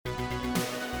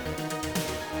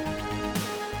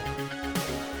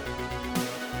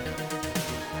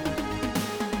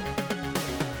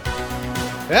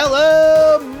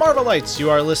Hello, Marvelites! You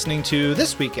are listening to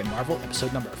This Week in Marvel,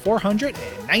 episode number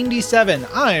 497.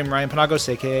 I'm Ryan Panagos,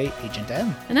 aka Agent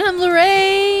M. And I'm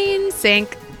Lorraine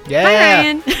Sink. Yeah. Hi,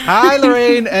 Ryan. Hi,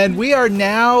 Lorraine. And we are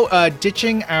now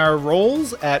ditching our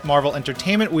roles at Marvel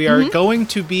Entertainment. We are going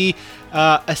to be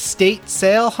estate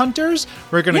sale hunters.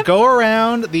 We're going to go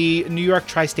around the New York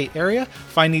tri-state area,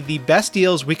 finding the best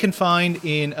deals we can find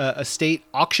in estate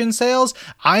auction sales.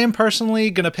 I am personally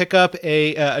going to pick up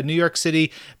a New York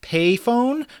City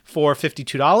payphone for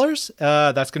 $52.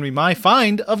 That's going to be my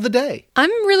find of the day.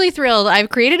 I'm really thrilled. I've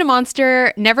created a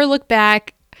monster, never look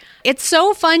back. It's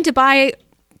so fun to buy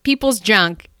people's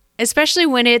junk, especially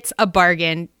when it's a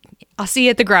bargain. I'll see you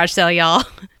at the garage sale, y'all.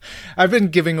 I've been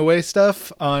giving away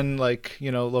stuff on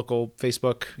local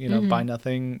Facebook, Buy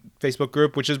Nothing Facebook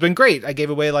group, which has been great. I gave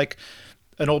away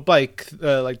an old bike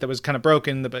that was kind of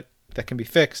broken, but that can be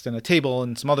fixed, and a table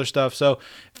and some other stuff. So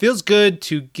it feels good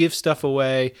to give stuff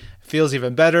away. It feels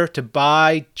even better to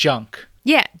buy junk.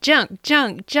 Yeah, junk.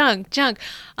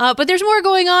 But there's more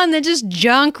going on than just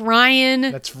junk, Ryan.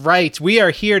 That's right. We are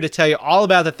here to tell you all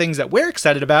about the things that we're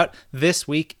excited about this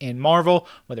week in Marvel,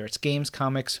 whether it's games,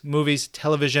 comics, movies,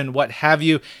 television, what have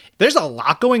you. There's a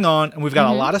lot going on, and we've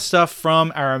got a lot of stuff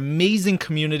from our amazing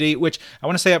community, which I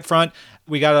want to say up front,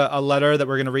 we got a letter that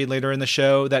we're going to read later in the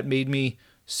show that made me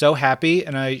so happy,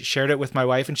 and I shared it with my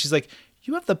wife, and she's like,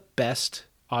 you have the best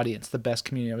audience, the best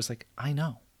community. I was like, I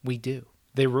know, we do.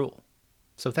 They rule.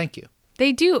 So thank you.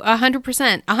 They do,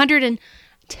 100%,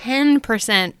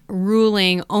 110%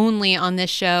 ruling only on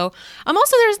this show.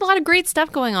 Also, there's a lot of great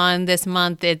stuff going on this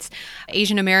month. It's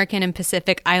Asian American and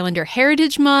Pacific Islander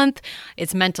Heritage Month.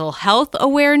 It's Mental Health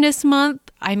Awareness Month.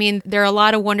 I mean, there are a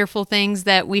lot of wonderful things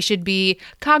that we should be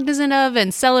cognizant of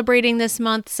and celebrating this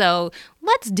month. So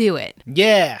let's do it.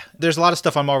 Yeah. There's a lot of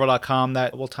stuff on Marvel.com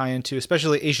that we'll tie into,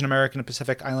 especially Asian American and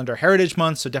Pacific Islander Heritage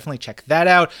Month. So definitely check that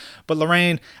out. But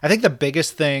Lorraine, I think the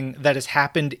biggest thing that has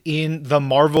happened in the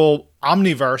Marvel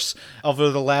Omniverse over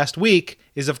the last week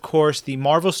is, of course, the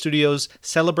Marvel Studios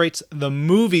Celebrates the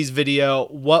Movies video.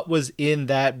 What was in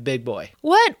that big boy?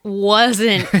 What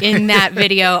wasn't in that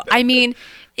video? I mean,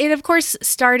 it, of course,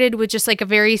 started with just a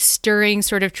very stirring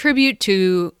sort of tribute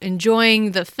to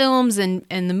enjoying the films and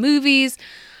the movies.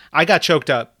 I got choked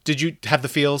up. Did you have the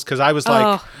feels? Because I was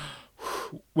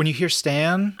when you hear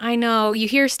Stan. I know. You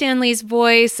hear Stan Lee's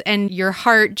voice and your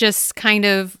heart just kind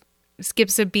of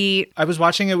skips a beat. I was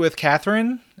watching it with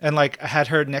Catherine and I had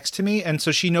her next to me. And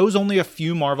so she knows only a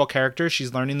few Marvel characters.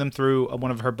 She's learning them through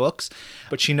one of her books.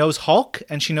 But she knows Hulk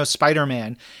and she knows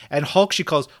Spider-Man. And Hulk she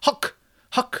calls Huck.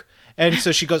 And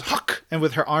so she goes, Huck, and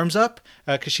with her arms up,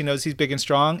 because she knows he's big and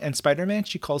strong. And Spider-Man,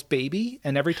 she calls baby.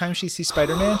 And every time she sees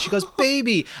Spider-Man, she goes,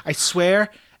 baby. I swear,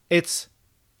 it's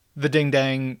the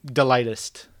ding-dang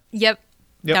delightest. Yep.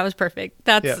 That was perfect.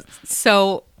 That's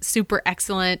so super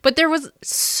excellent. But there was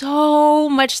so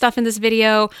much stuff in this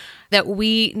video that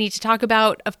we need to talk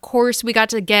about. Of course, we got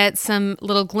to get some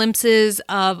little glimpses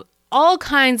of all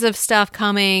kinds of stuff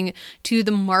coming to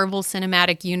the Marvel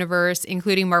Cinematic Universe,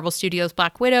 including Marvel Studios'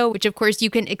 Black Widow, which of course you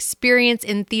can experience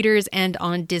in theaters and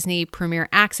on Disney Premier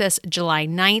Access July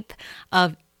 9th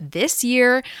of this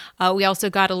year. We also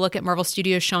got a look at Marvel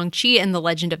Studios' Shang-Chi and the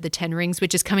Legend of the Ten Rings,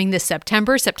 which is coming this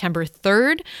September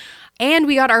 3rd. And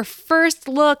we got our first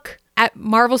look at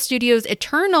Marvel Studios'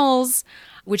 Eternals,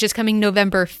 which is coming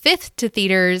November 5th to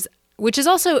theaters, which is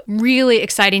also really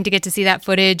exciting to get to see that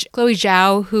footage. Chloe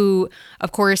Zhao, who,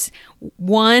 of course,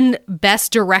 won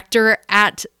Best Director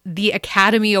at the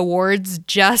Academy Awards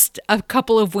just a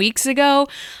couple of weeks ago,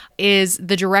 is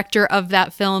the director of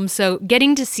that film. So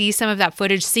getting to see some of that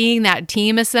footage, seeing that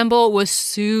team assemble was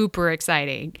super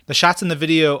exciting. The shots in the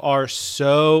video are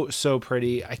so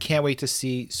pretty. I can't wait to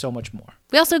see so much more.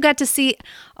 We also got to see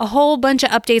a whole bunch of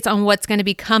updates on what's going to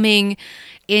be coming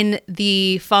in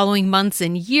the following months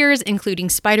and years, including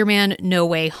Spider-Man No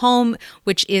Way Home,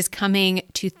 which is coming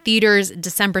to theaters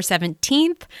December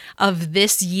 17th of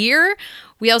this year.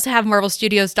 We also have Marvel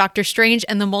Studios' Doctor Strange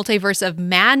and the Multiverse of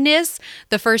Madness,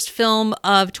 the first film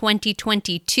of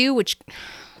 2022, which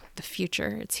the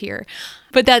future, it's here.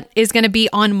 But that is going to be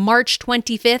on March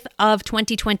 25th of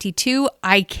 2022.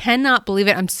 I cannot believe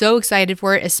it. I'm so excited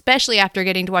for it, especially after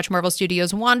getting to watch Marvel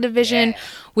Studios' WandaVision,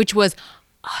 which was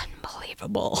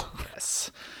unbelievable.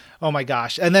 Yes. Oh my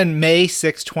gosh. And then May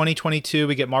 6th, 2022,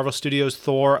 we get Marvel Studios'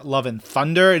 Thor, Love and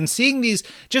Thunder. And seeing these,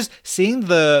 just seeing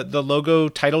the logo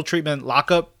title treatment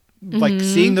lockup, like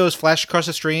seeing those flash across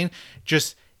the screen,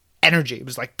 just energy. It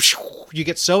was like, you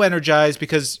get so energized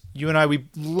because you and I, we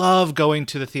love going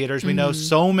to the theaters. We know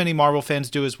so many Marvel fans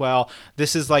do as well.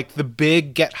 This is like the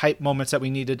big get hype moments that we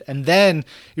needed. And then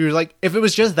you were like, if it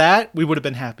was just that, we would have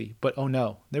been happy. But oh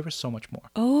no, there was so much more.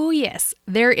 Oh yes.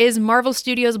 There is Marvel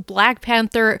Studios' Black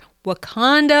Panther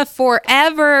Wakanda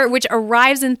Forever, which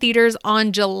arrives in theaters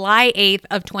on July 8th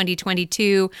of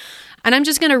 2022. And I'm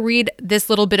just going to read this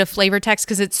little bit of flavor text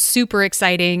because it's super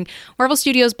exciting. Marvel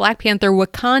Studios' Black Panther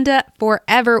Wakanda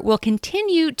Forever will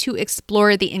continue to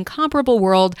explore the incomparable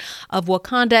world of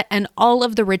Wakanda and all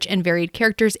of the rich and varied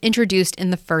characters introduced in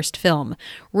the first film.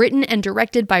 Written and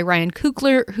directed by Ryan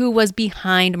Coogler, who was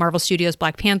behind Marvel Studios'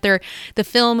 Black Panther, the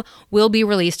film will be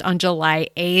released on July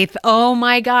 8th. Oh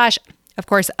my gosh. Of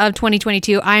course, of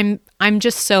 2022. I'm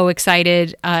just so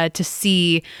excited to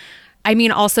see. I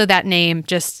mean, also that name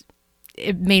just...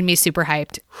 it made me super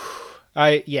hyped.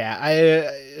 I'm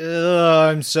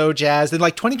so jazzed. And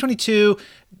like 2022,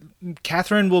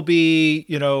 Catherine will be,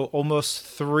 almost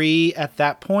 3 at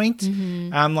that point.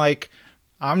 I'm like,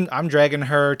 I'm dragging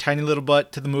her tiny little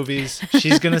butt to the movies.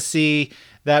 She's going to see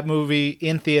that movie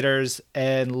in theaters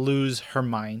and lose her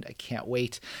mind. I can't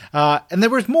wait. And there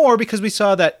was more because we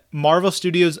saw that Marvel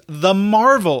Studios' The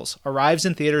Marvels arrives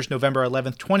in theaters November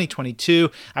 11th, 2022.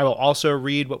 I will also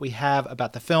read what we have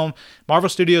about the film. Marvel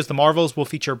Studios' The Marvels will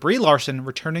feature Brie Larson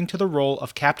returning to the role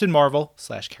of Captain Marvel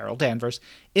 / Carol Danvers.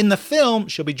 In the film,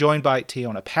 she'll be joined by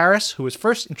Teyonah Parris, who was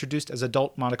first introduced as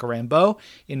adult Monica Rambeau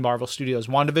in Marvel Studios'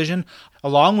 WandaVision,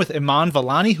 along with Iman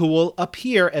Vellani, who will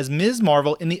appear as Ms.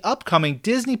 Marvel in the upcoming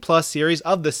Disney Plus series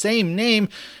of the same name.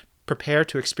 Prepare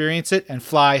to experience it and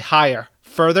fly higher,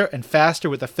 further, and faster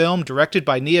with a film directed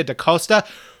by Nia DaCosta.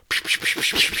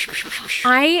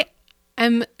 I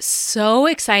am so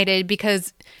excited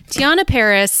because Teyonah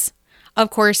Parris, of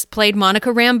course, played Monica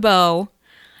Rambeau.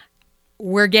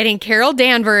 We're getting Carol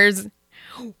Danvers.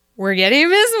 We're getting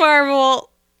Ms. Marvel.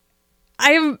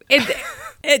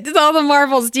 It's all the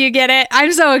Marvels. Do you get it?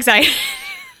 I'm so excited.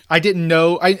 I didn't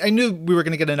know. I knew we were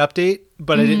going to get an update,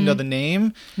 but I didn't know the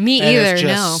name. Me either, it's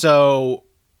just so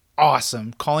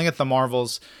awesome. Calling it The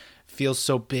Marvels feels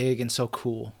so big and so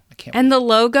cool. I can't wait. The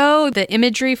logo, the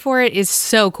imagery for it is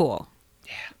so cool.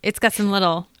 Yeah. It's got some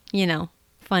little,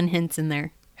 fun hints in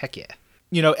there. Heck yeah.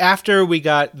 After we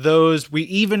got those, we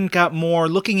even got more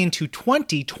looking into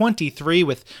 2023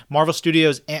 with Marvel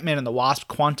Studios' Ant-Man and the Wasp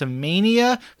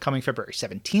Quantumania coming February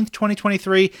 17th,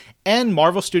 2023, and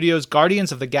Marvel Studios'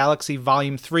 Guardians of the Galaxy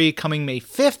Volume 3 coming May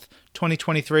 5th,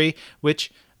 2023,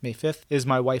 which May 5th is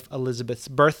my wife Elizabeth's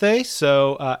birthday,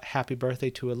 so happy birthday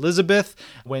to Elizabeth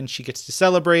when she gets to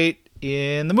celebrate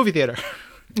in the movie theater.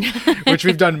 Which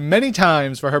we've done many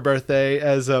times for her birthday,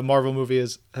 as a Marvel movie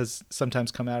has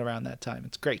sometimes come out around that time.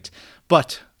 It's great.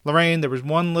 But, Lorraine, there was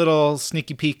one little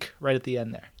sneaky peek right at the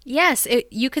end there. Yes,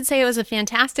 you could say it was a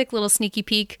fantastic little sneaky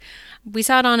peek. We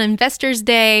saw it on Investors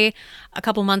Day a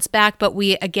couple months back, but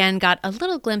we again got a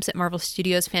little glimpse at Marvel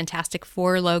Studios' Fantastic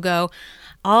Four logo,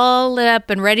 all lit up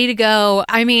and ready to go.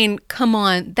 I mean, come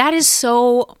on. That is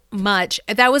so much.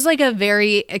 That was like a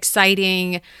very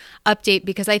exciting update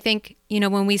because I think,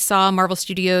 when we saw Marvel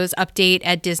Studios update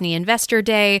at Disney Investor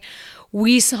Day,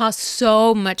 we saw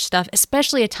so much stuff,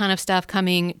 especially a ton of stuff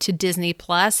coming to Disney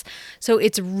Plus. So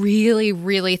it's really,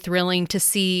 really thrilling to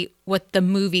see what the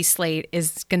movie slate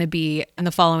is going to be in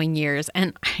the following years.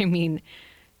 And I mean,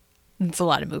 it's a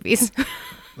lot of movies.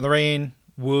 Lorraine,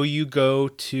 will you go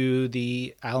to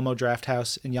the Alamo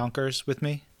Drafthouse in Yonkers with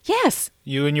me? Yes.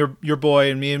 You and your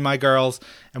boy and me and my girls,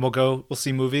 and we'll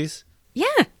see movies? Yeah.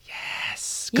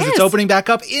 Yes. Because it's opening back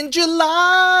up in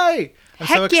July. I'm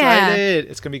so excited.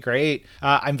 Yeah. It's going to be great.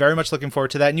 I'm very much looking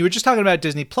forward to that. And you were just talking about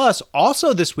Disney Plus.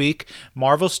 Also this week,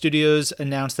 Marvel Studios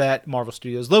announced that Marvel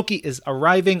Studios Loki is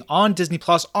arriving on Disney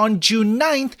Plus on June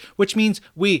 9th, which means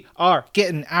we are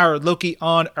getting our Loki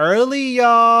on early,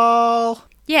 y'all.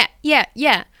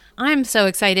 Yeah. I'm so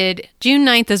excited. June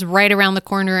 9th is right around the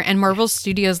corner, and Marvel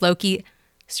Studios Loki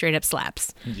straight up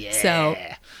slaps. Yeah. So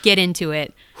get into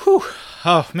it. Whew.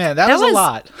 Oh, man, that was a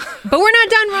lot. But we're not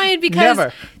done, Ryan,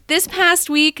 because this past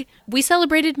week, we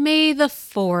celebrated May the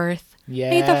 4th.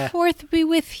 Yeah. May the 4th be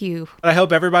with you. I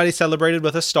hope everybody celebrated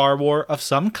with a Star War of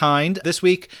some kind. This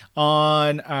week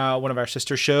on one of our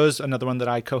sister shows, another one that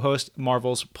I co-host,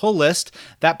 Marvel's Pull List,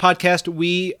 that podcast,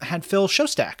 we had Phil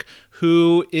Shostak,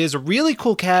 who is a really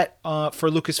cool cat for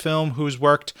Lucasfilm, who's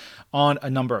worked on a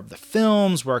number of the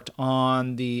films, worked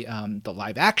on the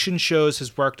live action shows,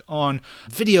 has worked on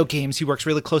video games. He works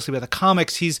really closely with the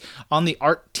comics. He's on the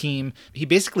art team. He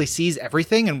basically sees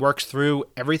everything and works through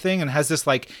everything and has this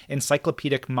like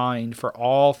encyclopedic mind for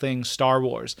all things Star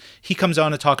Wars. He comes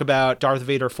on to talk about Darth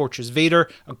Vader, Fortress Vader,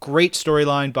 a great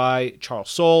storyline by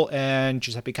Charles Soule and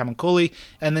Giuseppe Camuncoli.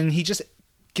 And then he just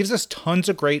gives us tons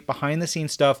of great behind-the-scenes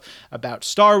stuff about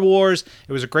Star Wars.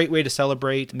 It was a great way to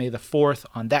celebrate May the 4th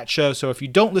on that show. So if you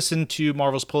don't listen to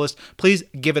Marvel's Pull List, please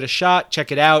give it a shot. Check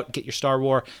it out. Get your Star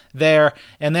Wars there.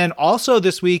 And then also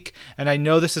this week, and I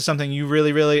know this is something you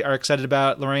really, really are excited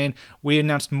about, Lorraine, we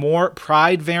announced more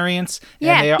Pride variants.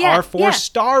 And they are for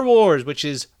Star Wars, which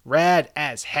is rad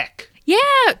as heck.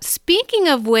 Yeah, speaking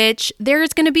of which,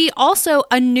 there's going to be also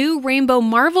a new Rainbow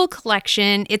Marvel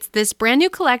collection. It's this brand new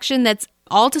collection that's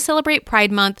all to celebrate Pride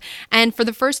Month. And for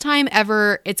the first time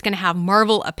ever, it's going to have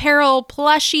Marvel apparel,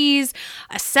 plushies,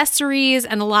 accessories,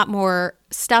 and a lot more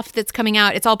stuff that's coming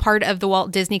out. It's all part of the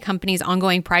Walt Disney Company's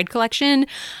ongoing Pride collection.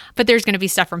 But there's going to be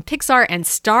stuff from Pixar and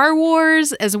Star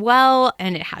Wars as well.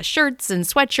 And it has shirts and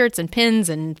sweatshirts and pins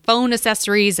and phone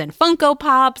accessories and Funko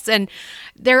Pops. And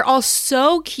they're all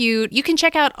so cute. You can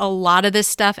check out a lot of this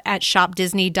stuff at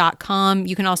shopdisney.com.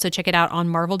 You can also check it out on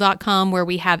marvel.com, where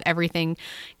we have everything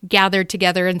gathered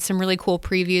together and some really cool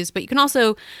previews. But you can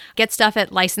also get stuff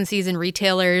at licensees and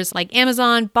retailers like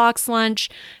Amazon, Box Lunch,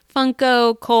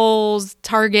 Funko, Kohl's,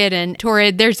 Target, and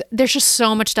Torrid. There's just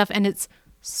so much stuff, and it's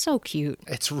so cute.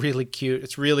 It's really cute.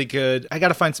 It's really good. I got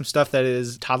to find some stuff that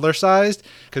is toddler sized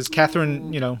because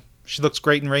Catherine, she looks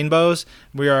great in rainbows.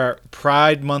 We are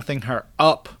Pride monthing her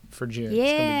up for June. Yeah.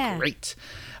 It's going to be great.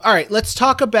 All right, let's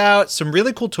talk about some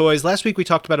really cool toys. Last week we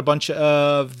talked about a bunch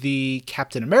of the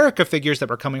Captain America figures that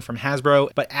were coming from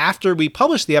Hasbro, but after we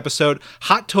published the episode,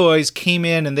 Hot Toys came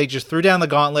in and they just threw down the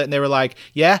gauntlet and they were like,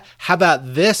 yeah, how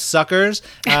about this, suckers?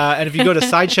 And if you go to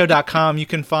sideshow.com, you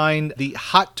can find the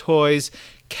Hot Toys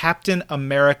Captain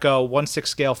America 1/6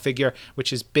 scale figure,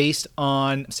 which is based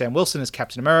on Sam Wilson as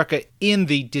Captain America in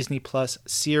the Disney Plus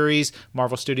series,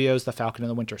 Marvel Studios, The Falcon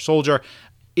and the Winter Soldier.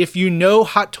 If you know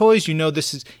Hot Toys, you know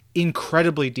this is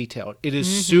incredibly detailed. It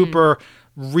is super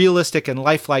realistic and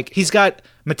lifelike. He's got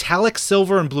metallic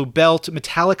silver and blue belt,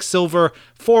 metallic silver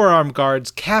forearm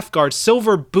guards, calf guards,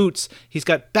 silver boots. He's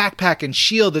got backpack and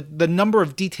shield. The number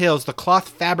of details, the cloth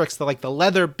fabrics, the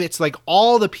leather bits,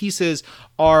 all the pieces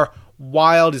are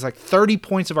wild. He's 30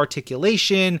 points of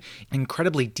articulation,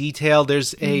 incredibly detailed.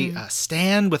 There's a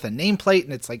stand with a nameplate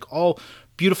and it's all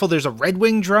beautiful. There's a Red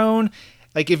Wing drone.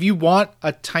 If you want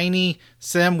a tiny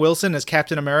Sam Wilson as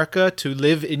Captain America to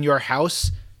live in your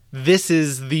house, this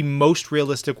is the most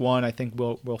realistic one I think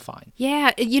we'll find.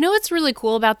 Yeah. What's really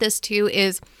cool about this too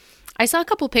is I saw a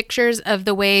couple pictures of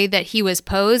the way that he was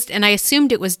posed and I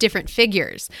assumed it was different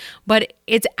figures, but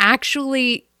it's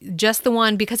actually just the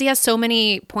one because he has so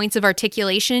many points of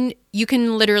articulation. You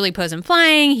can literally pose him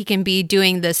flying. He can be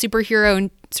doing the superhero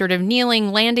sort of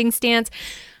kneeling landing stance.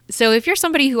 So if you're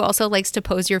somebody who also likes to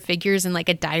pose your figures in a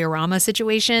diorama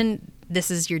situation, this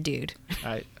is your dude.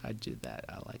 I do that.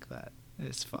 I like that.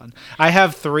 It's fun. I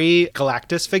have 3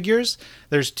 Galactus figures.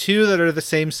 There's 2 that are the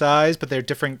same size, but they're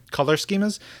different color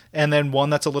schemas. And then one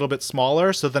that's a little bit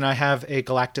smaller. So then I have a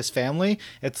Galactus family.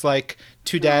 It's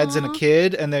 2 dads and a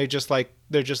kid. And they're just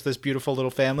this beautiful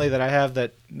little family that I have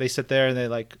that they sit there and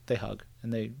they hug.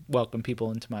 And they welcome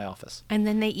people into my office. And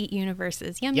then they eat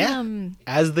universes. Yum, yum.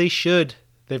 As they should.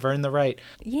 They've earned the right.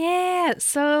 Yeah,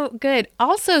 so good.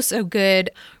 Also so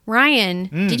good.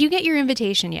 Ryan, did you get your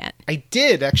invitation yet? I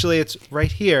did. Actually, it's right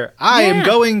here. I am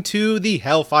going to the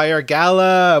Hellfire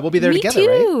Gala. We'll be there together,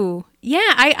 right? Yeah,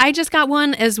 I just got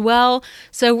one as well.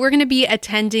 So we're going to be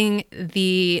attending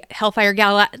the Hellfire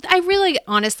Gala. I really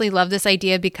honestly love this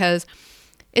idea because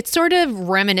it's sort of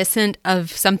reminiscent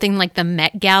of something like the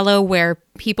Met Gala where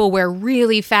people wear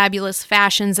really fabulous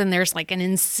fashions and there's an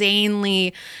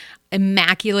insanely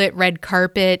immaculate red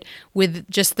carpet with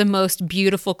just the most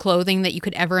beautiful clothing that you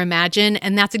could ever imagine.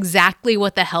 And that's exactly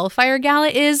what the Hellfire Gala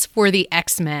is for the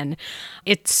X-Men.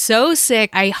 It's so sick.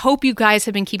 I hope you guys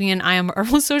have been keeping an eye on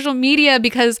Marvel's social media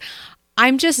because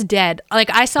I'm just dead.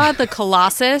 I saw the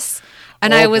Colossus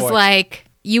and I was like,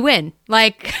 you win.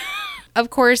 Of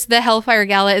course, the Hellfire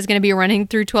Gala is going to be running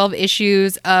through 12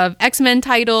 issues of X-Men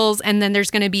titles, and then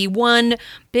there's going to be one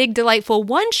big, delightful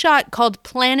one-shot called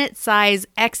Planet Size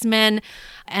X-Men,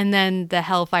 and then the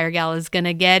Hellfire Gala is going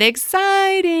to get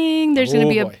exciting. There's going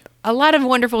to be a lot of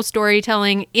wonderful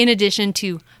storytelling in addition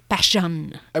to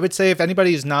passion. I would say if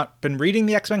anybody's not been reading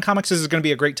the X-Men comics, this is going to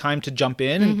be a great time to jump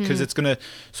in because it's going to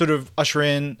sort of usher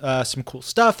in some cool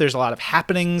stuff. There's a lot of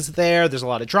happenings there. There's a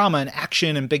lot of drama and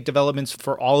action and big developments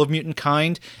for all of mutant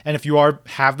kind. And if you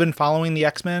have been following the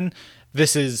X-Men,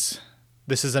 this is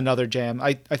another jam.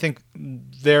 I think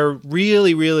they're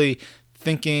really, really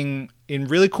thinking in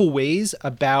really cool ways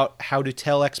about how to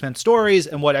tell X-Men stories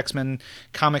and what X-Men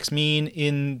comics mean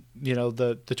in,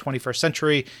 the 21st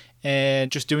century,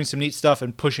 and just doing some neat stuff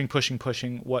and pushing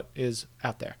what is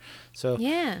out there. So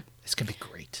yeah, it's going to be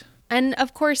great. And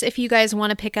of course, if you guys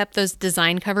want to pick up those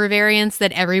design cover variants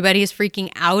that everybody's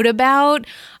freaking out about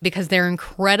because they're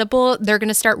incredible, they're going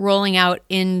to start rolling out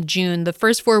in June. The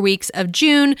first 4 weeks of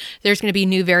June, there's going to be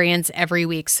new variants every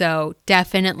week. So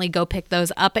definitely go pick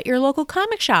those up at your local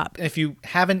comic shop. If you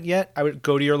haven't yet, I would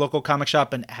go to your local comic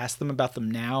shop and ask them about them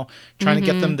now. Trying to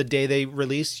get them the day they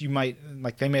release, they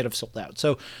might have sold out.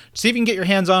 So see if you can get your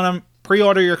hands on them.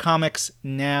 Pre-order your comics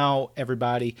now,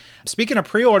 everybody. Speaking of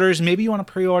pre-orders, maybe you want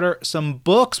to pre-order some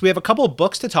books. We have a couple of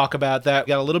books to talk about that we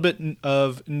got a little bit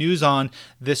of news on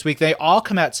this week. They all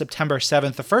come out September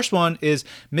 7th. The first one is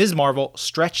Ms. Marvel,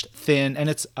 Stretched Thin, and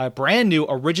it's a brand new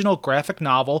original graphic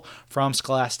novel from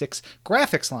Scholastic's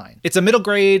graphics line. It's a middle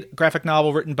grade graphic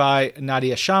novel written by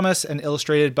Nadia Shamas and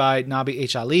illustrated by Nabi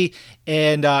H. Ali,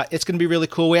 and it's going to be really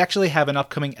cool. We actually have an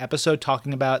upcoming episode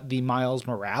talking about the Miles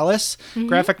Morales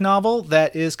graphic novel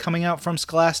that is coming out from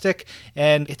Scholastic,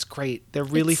 and it's great. They're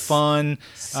really fun.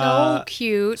 So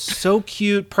cute. So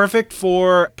cute. Perfect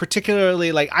for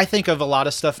particularly, I think of a lot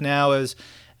of stuff now as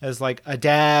like a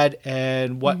dad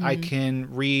and what I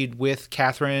can read with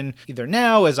Catherine either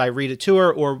now as I read it to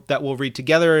her or that we'll read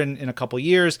together in a couple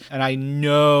years. And I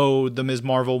know the Ms.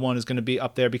 Marvel one is going to be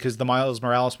up there because the Miles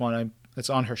Morales one, it's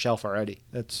on her shelf already.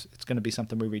 It's going to be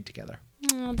something we read together.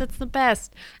 Oh, that's the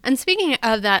best. And speaking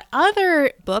of that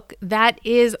other book, that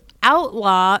is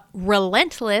Outlaw,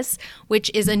 Relentless, which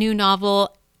is a new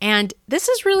novel. And this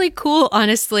is really cool,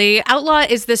 honestly. Outlaw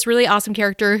is this really awesome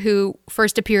character who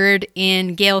first appeared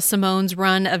in Gail Simone's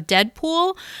run of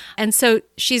Deadpool. And so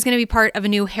she's going to be part of a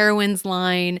new heroines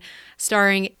line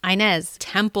starring Inez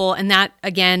Temple. And that,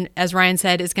 again, as Ryan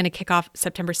said, is going to kick off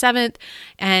September 7th.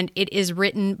 And it is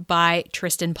written by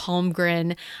Tristan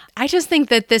Palmgren. I just think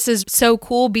that this is so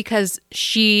cool because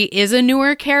she is a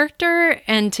newer character.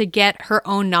 And to get her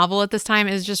own novel at this time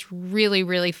is just really,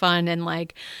 really fun. And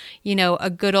a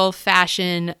good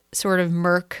old-fashioned sort of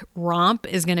Merc romp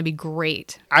is going to be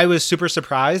great. I was super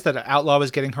surprised that Outlaw was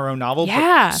getting her own novel.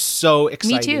 Yeah. But so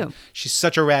excited. Me too. She's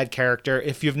such a rad character.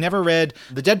 If you've never read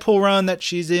the Deadpool run that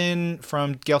she's in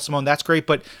from Gail Simone, that's great.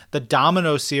 But the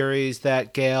Domino series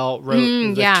that Gail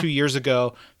wrote 2 years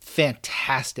ago,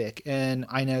 fantastic. And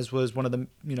Inez was one of the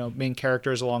main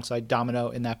characters alongside Domino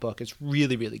in that book. It's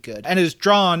really, really good. And it is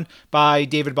drawn by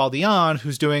David Baldeon,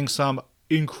 who's doing some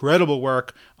incredible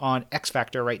work on X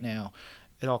Factor right now.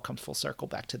 It all comes full circle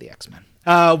back to the X-Men.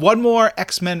 One more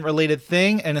X-Men related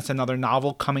thing, and it's another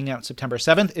novel coming out September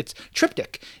 7th. It's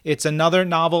Triptych. It's another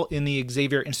novel in the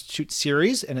Xavier Institute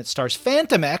series, and it stars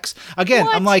Phantom X. Again,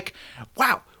 what? I'm like,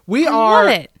 wow, I love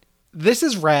it. This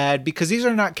is rad because these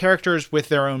are not characters with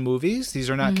their own movies. These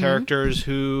are not characters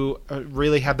who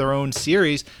really have their own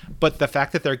series. But the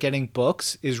fact that they're getting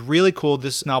books is really cool.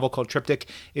 This novel called Triptych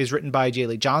is written by J.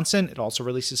 Lee Johnson. It also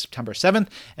releases September 7th.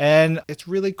 And it's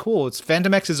really cool.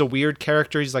 Phantom X is a weird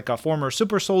character. He's like a former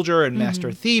super soldier and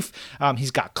master thief.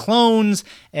 He's got clones.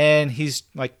 And he's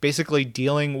basically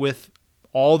dealing with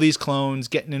all these clones,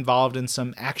 getting involved in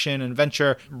some action and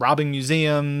adventure, robbing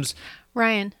museums.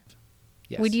 Ryan.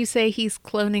 Yes. Would you say he's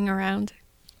cloning around?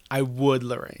 I would,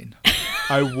 Lorraine.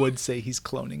 I would say he's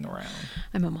cloning around.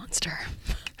 I'm a monster.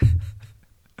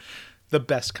 The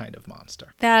best kind of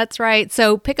monster. That's right.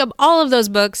 So pick up all of those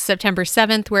books September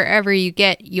 7th, wherever you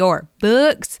get your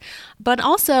books. But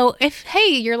also,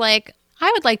 you're like,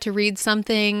 I would like to read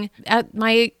something at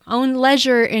my own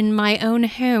leisure in my own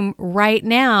home right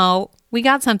now, we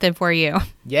got something for you.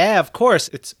 Yeah, of course.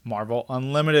 It's Marvel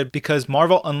Unlimited, because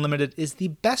Marvel Unlimited is the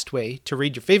best way to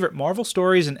read your favorite Marvel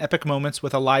stories and epic moments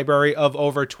with a library of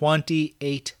over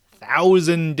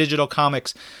 28,000 digital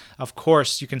comics. Of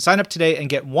course, you can sign up today and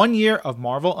get 1 year of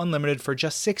Marvel Unlimited for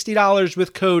just $60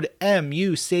 with code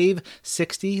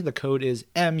MUSAVE60. The code is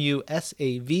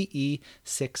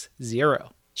MUSAVE60.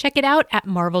 Check it out at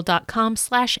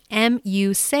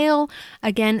marvel.com/MUSale.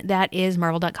 Again, that is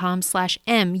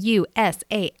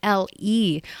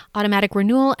marvel.com/MUSALE. Automatic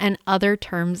renewal and other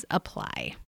terms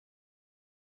apply.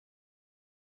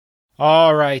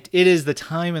 All right. It is the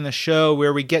time in the show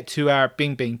where we get to our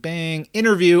Bing, Bing, Bang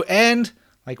interview. And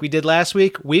Like we did last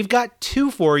week, we've got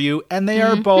 2 for you, and they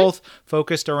are both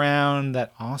focused around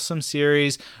that awesome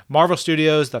series, Marvel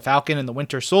Studios, The Falcon and the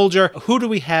Winter Soldier. Who do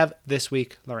we have this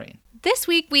week, Lorraine? This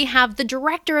week, we have the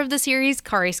director of the series,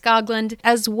 Kari Skogland,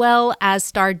 as well as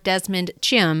star Desmond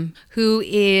Chiam, who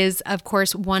is, of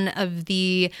course, one of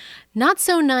the not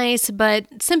so nice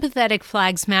but sympathetic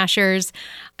flag smashers.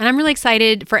 And I'm really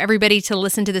excited for everybody to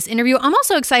listen to this interview. I'm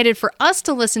also excited for us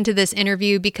to listen to this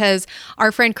interview because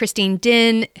our friend Christine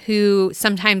Din, who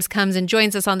sometimes comes and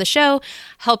joins us on the show,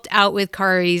 helped out with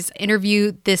Kari's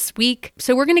interview this week.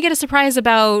 So we're going to get a surprise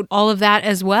about all of that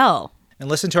as well. And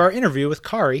listen to our interview with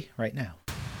Kari right now.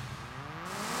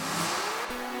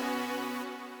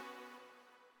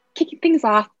 Kicking things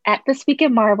off at This Week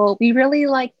in Marvel, we really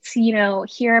like to,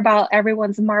 hear about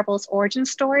everyone's Marvel's origin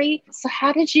story. So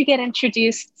how did you get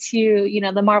introduced to,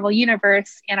 the Marvel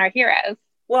Universe and our heroes?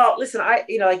 Well, listen, I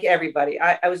like everybody,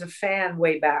 I was a fan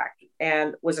way back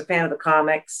and was a fan of the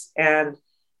comics and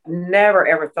never,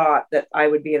 ever thought that I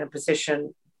would be in a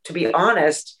position, to be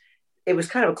honest. It was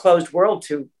kind of a closed world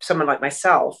to someone like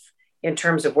myself in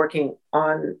terms of working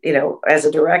on, as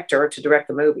a director to direct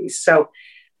the movies. So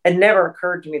it never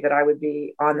occurred to me that I would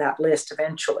be on that list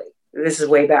eventually. This is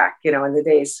way back, in the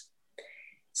days.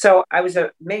 So I was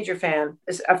a major fan,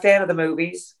 a fan of the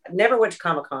movies. Never went to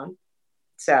Comic-Con,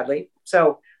 sadly.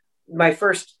 So my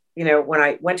first, when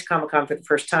I went to Comic-Con for the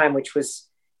first time, which was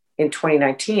in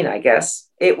 2019, I guess,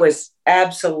 it was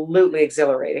absolutely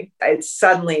exhilarating. It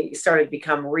suddenly started to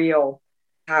become real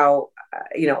how,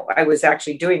 I was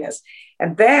actually doing this.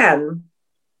 And then,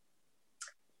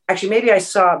 actually, maybe I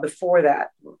saw before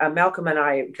that, Malcolm and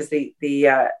I, because the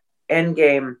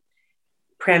Endgame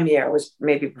premiere was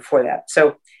maybe before that.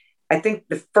 So I think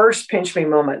the first pinch me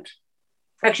moment,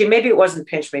 actually, maybe it wasn't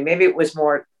pinch me, maybe it was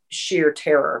more sheer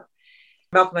terror.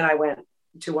 Malcolm and I went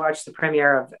to watch the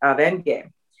premiere of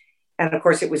Endgame. And of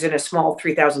course, it was in a small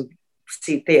 3,000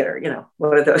 seat theater,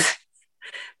 one of those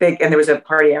big. And there was a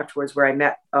party afterwards where I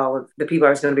met all of the people I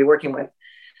was going to be working with,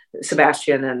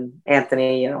 Sebastian and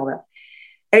Anthony and all that.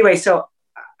 Anyway, so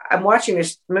I'm watching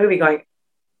this movie going,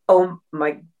 oh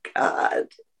my God,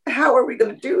 how are we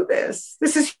going to do this?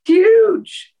 This is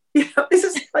huge. This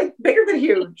is like bigger than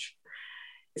huge.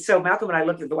 So Malcolm and I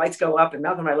looked at the lights go up and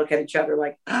Malcolm and I look at each other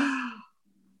like,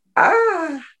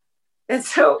 And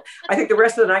so I think the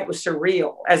rest of the night was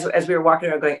surreal as we were walking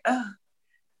around going,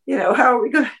 how are we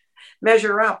going to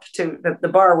measure up to the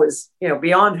bar was,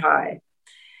 beyond high.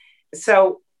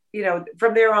 So,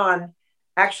 from there on,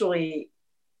 actually,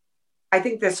 I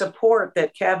think the support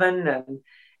that Kevin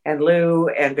and Lou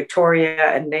and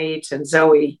Victoria and Nate and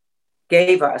Zoe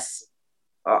gave us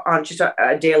on just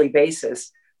a daily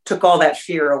basis took all that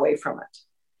fear away from it.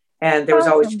 And there was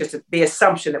always just the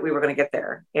assumption that we were going to get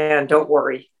there. And don't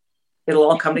worry, it'll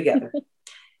all come together.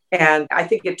 And I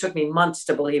think it took me months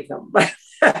to believe them, but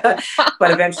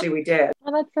eventually we did.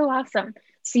 Oh, that's so awesome.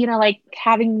 So,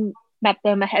 having met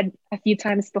them ahead a few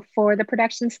times before the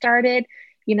production started,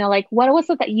 what was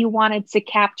it that you wanted to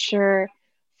capture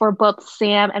for both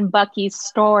Sam and Bucky's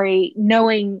story,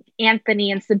 knowing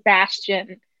Anthony and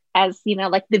Sebastian as,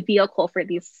 the vehicle for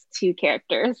these two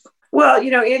characters? Well,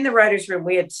 in the writer's room,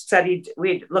 we had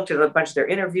looked at a bunch of their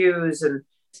interviews and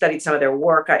studied some of their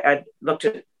work. I looked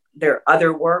at their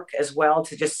other work as well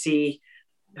to just see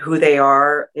who they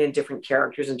are in different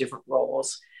characters and different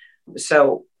roles.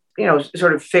 So,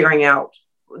 sort of figuring out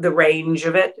the range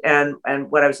of it and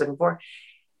what I was looking for.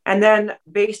 And then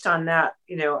based on that,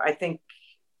 I think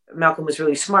Malcolm was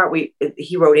really smart.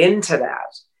 He wrote into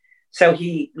that. So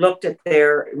he looked at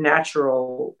their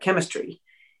natural chemistry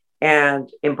and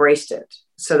embraced it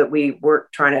so that we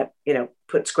weren't trying to,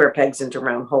 put square pegs into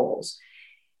round holes.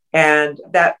 And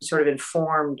that sort of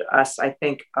informed us, I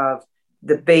think, of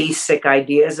the basic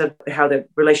ideas of how the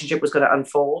relationship was going to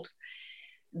unfold.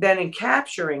 Then in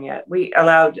capturing it, we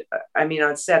allowed,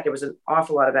 on set, there was an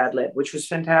awful lot of ad lib, which was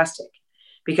fantastic.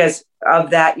 Because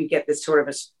of that, you get this sort of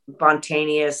a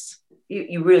spontaneous,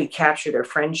 you really capture their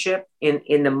friendship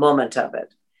in the moment of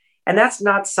it. And that's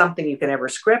not something you can ever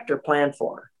script or plan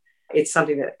for. It's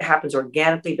something that happens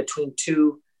organically between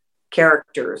two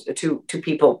characters, two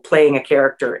people playing a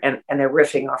character, and they're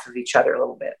riffing off of each other a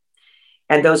little bit.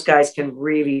 And those guys can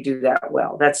really do that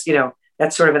well. That's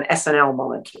sort of an SNL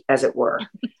moment, as it were,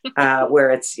 where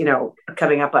it's,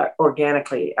 coming up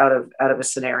organically out of a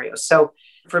scenario. So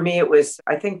for me, it was,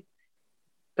 I think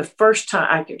the first time,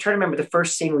 I'm trying to remember the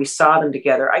first scene we saw them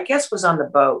together, I guess was on the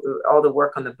boat, all the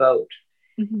work on the boat.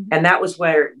 Mm-hmm. And that was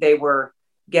where they were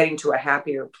getting to a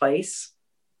happier place.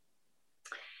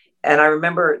 And I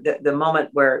remember the moment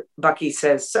where Bucky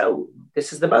says, "So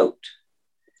this is the boat."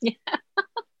 Yeah.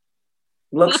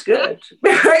 looks good.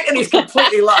 Right? And he's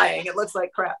completely lying. It looks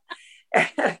like crap.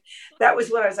 And that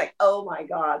was when I was like, oh my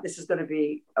God, this is going to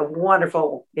be a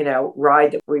wonderful,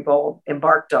 ride that we've all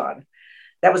embarked on.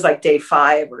 That was like day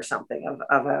 5 or something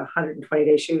of a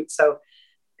 120-day shoot. So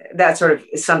that sort of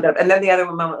summed up. And then the other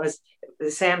moment was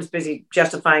Sam's busy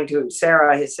justifying to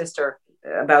Sarah, his sister,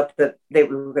 about that they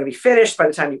were going to be finished by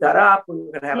the time you got up. We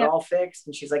were going to have it all fixed.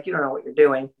 And she's like, you don't know what you're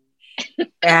doing.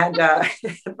 And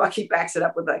Bucky backs it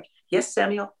up with like, yes,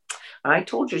 Samuel, I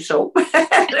told you so.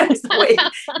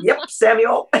 Yep,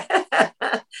 Samuel.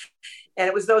 And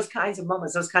it was those kinds of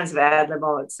moments, those kinds of ad-lib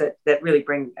moments that really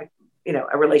bring,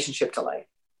 a relationship to life.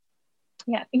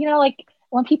 Yeah. Like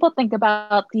when people think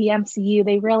about the MCU,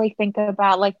 they really think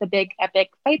about like the big epic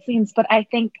fight scenes. But I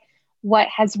think what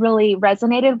has really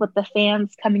resonated with the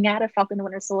fans coming out of Falcon and the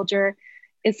Winter Soldier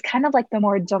is kind of like the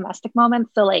more domestic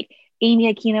moments. So like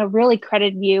Amy Aquino really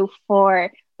credited you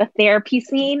for the therapy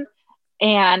scene,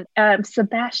 and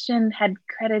Sebastian had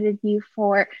credited you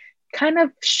for kind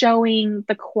of showing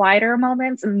the quieter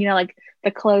moments and, like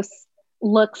the close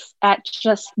looks at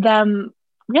just them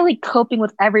really coping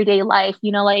with everyday life.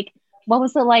 Like what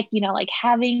was it like, like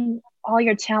having all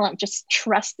your talent just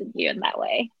trusted you in that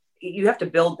way? You have to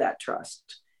build that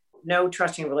trust. No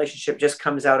trusting relationship just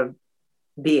comes out of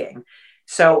being.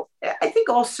 So I think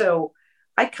also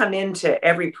I come into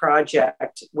every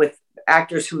project with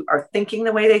actors who are thinking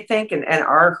the way they think and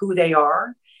are who they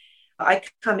are. I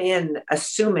come in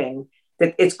assuming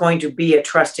that it's going to be a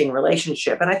trusting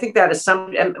relationship. And I think that is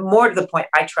and more to the point,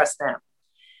 I trust them.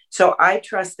 So I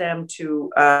trust them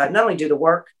to not only do the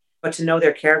work, but to know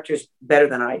their characters better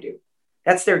than I do.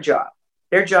 That's their job.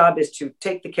 Their job is to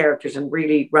take the characters and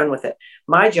really run with it.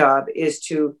 My job is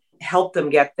to help them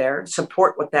get there,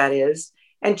 support what that is,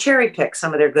 and cherry pick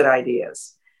some of their good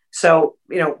ideas. So,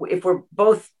 if we're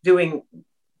both doing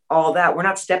all that, we're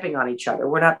not stepping on each other.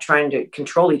 We're not trying to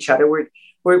control each other.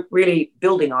 We're really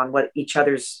building on what each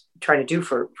other's trying to do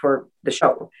for the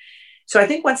show. So I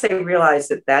think once they realize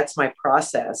that that's my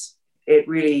process, it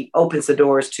really opens the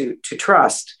doors to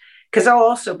trust. Because I'll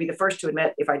also be the first to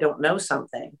admit if I don't know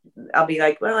something, I'll be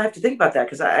like, well, I have to think about that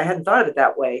because I hadn't thought of it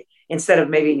that way, instead of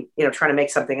maybe, trying to make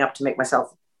something up to make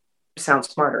myself sound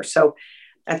smarter. So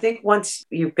I think once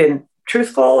you've been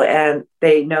truthful and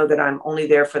they know that I'm only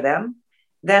there for them,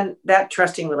 then that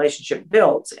trusting relationship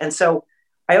builds. And so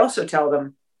I also tell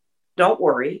them, don't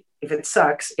worry, if it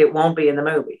sucks, it won't be in the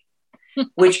movie,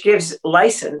 which gives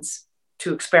license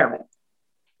to experiment.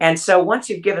 And so once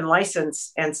you've given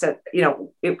license and said,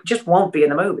 it just won't be in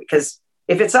the movie, because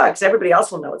if it sucks, everybody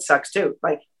else will know it sucks too.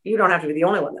 Like you don't have to be the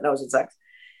only one that knows it sucks.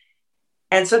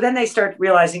 And so then they start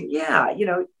realizing, yeah,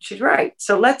 she's right.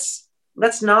 So let's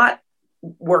not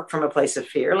work from a place of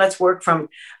fear. Let's work from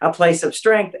a place of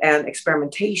strength and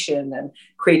experimentation and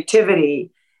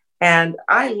creativity. And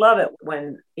I love it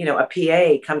when, a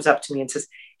PA comes up to me and says,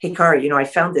 hey, Kari, I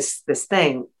found this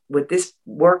thing. Would this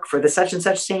work for the such and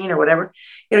such scene or whatever?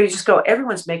 You just go,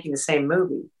 everyone's making the same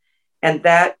movie. And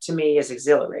that to me is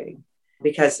exhilarating,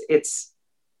 because it's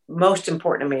most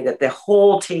important to me that the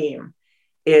whole team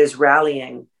is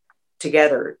rallying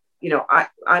together.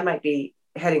 I might be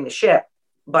heading the ship,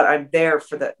 but I'm there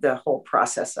for the whole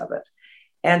process of it.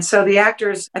 And so the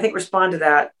actors, I think, respond to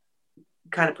that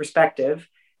kind of perspective,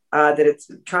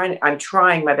 that I'm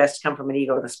trying my best to come from an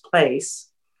egoless place.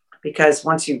 Because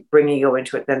once you bring ego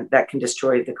into it, then that can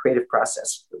destroy the creative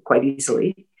process quite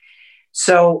easily.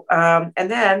 So, and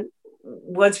then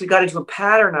once we got into a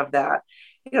pattern of that,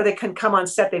 they can come on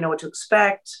set, they know what to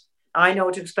expect. I know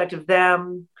what to expect of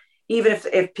them. Even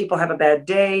if people have a bad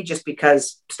day, just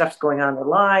because stuff's going on in their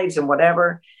lives and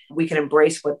whatever, we can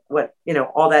embrace what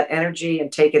all that energy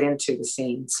and take it into the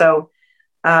scene. So,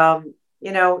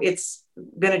 it's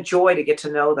been a joy to get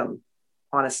to know them,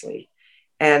 honestly.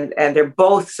 And they're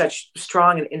both such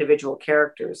strong and individual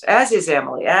characters, as is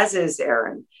Emily, as is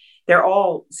Aaron. They're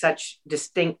all such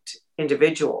distinct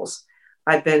individuals.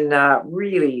 I've been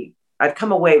I've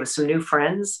come away with some new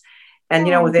friends. And,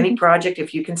 with any project,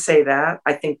 if you can say that,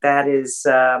 I think that is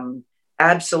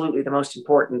absolutely the most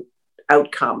important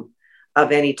outcome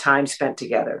of any time spent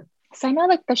together. So I know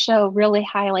the show really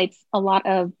highlights a lot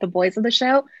of the boys of the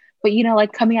show, but,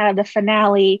 coming out of the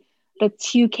finale, the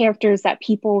two characters that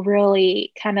people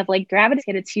really kind of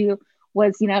gravitated to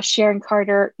was, Sharon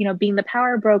Carter, being the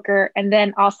power broker, and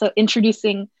then also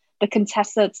introducing the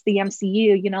contestants to the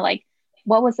MCU,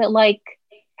 what was it like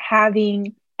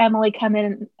having Emily come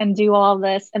in and do all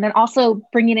this, and then also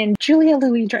bringing in Julia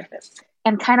Louis-Dreyfus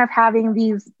and kind of having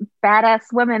these badass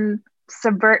women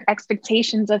subvert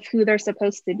expectations of who they're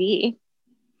supposed to be?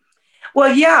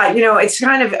 Well, yeah, it's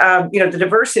kind of, the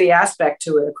diversity aspect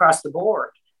to it across the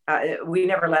board. We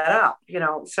never let up,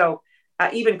 So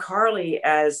even Carly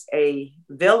as a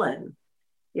villain,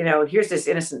 here's this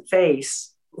innocent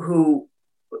face who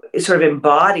is sort of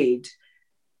embodied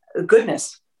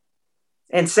goodness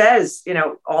and says,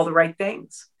 all the right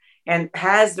things and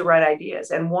has the right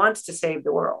ideas and wants to save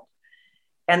the world.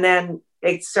 And then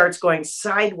it starts going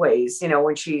sideways,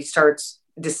 when she starts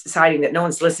deciding that no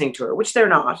one's listening to her, which they're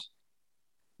not.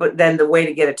 But then the way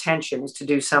to get attention is to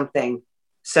do something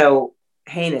so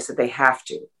heinous that they have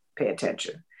to pay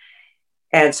attention.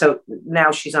 And so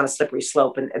now she's on a slippery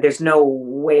slope, and there's no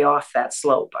way off that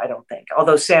slope, I don't think.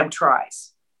 Although Sam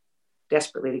tries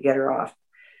desperately to get her off.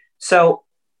 So,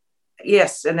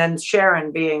 yes. And then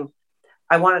Sharon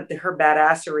I wanted her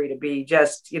badassery to be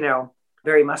just,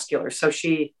 very muscular. So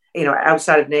she,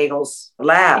 outside of Nagel's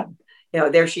lab,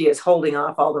 there she is holding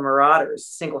off all the marauders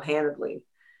single-handedly.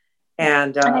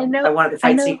 And I wanted the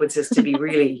fight sequences to be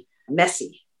really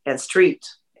messy and street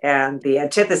and the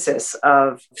antithesis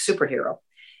of superhero.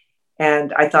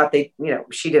 And I thought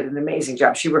she did an amazing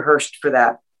job. She rehearsed for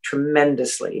that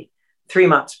tremendously. 3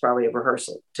 months probably of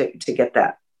rehearsal to get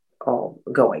that all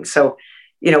going. So,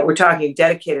 we're talking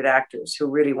dedicated actors who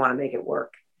really want to make it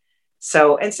work.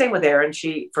 So, and same with Erin,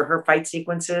 for her fight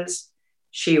sequences,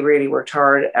 she really worked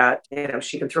hard at,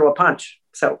 she can throw a punch.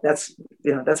 So that's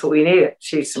what we needed.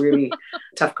 She's really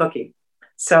tough cookie.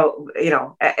 So,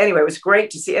 anyway, it was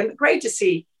great to see. And great to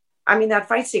see, that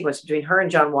fight sequence between her and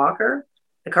John Walker,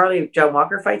 the Carly John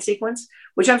Walker fight sequence,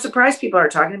 which I'm surprised people are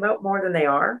talking about more than they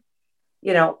are.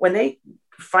 When they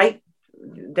fight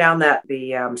down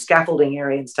the scaffolding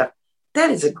area and stuff,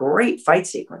 that is a great fight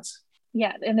sequence.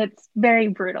 Yeah, and it's very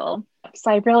brutal.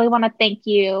 So I really want to thank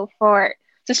you for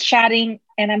just chatting.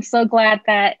 And I'm so glad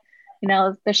that,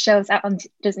 the show's out on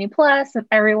Disney Plus and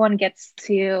everyone gets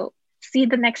to see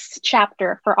the next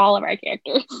chapter for all of our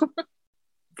characters.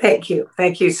 Thank you.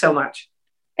 Thank you so much.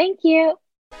 Thank you.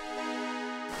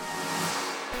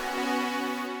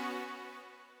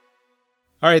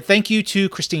 All right. Thank you to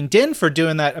Christine Din for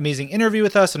doing that amazing interview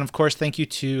with us. And of course, thank you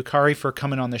to Kari for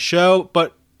coming on the show.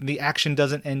 But the action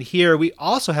doesn't end here. We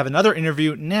also have another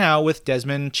interview now with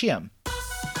Desmond Chiam.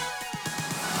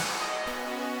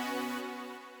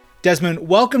 Desmond,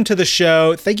 welcome to the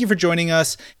show. Thank you for joining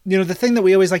us. The thing that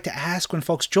we always like to ask when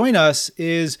folks join us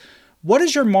is, what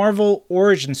is your Marvel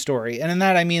origin story? And in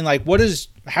that, I mean,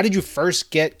 how did you first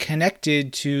get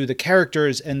connected to the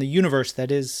characters and the universe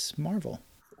that is Marvel?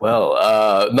 Well,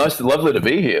 lovely to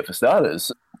be here for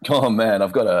starters. Oh man,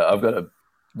 I've got a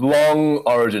long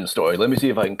origin story. Let me see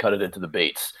if I can cut it into the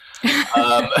beats.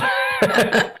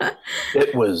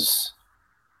 It was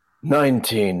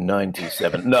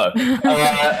 1997. No,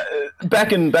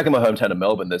 back in my hometown of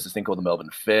Melbourne, there's this thing called the Melbourne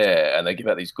Fair, and they give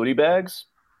out these goodie bags.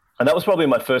 And that was probably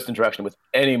my first interaction with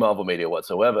any Marvel media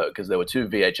whatsoever, because there were 2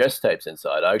 VHS tapes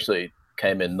inside. I actually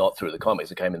came in not through the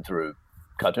comics; it came in through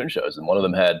cartoon shows, and one of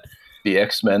them had the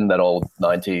X-Men, that old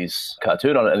 90s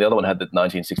cartoon on it, and the other one had the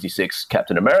 1966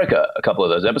 Captain America, a couple of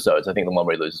those episodes. I think the one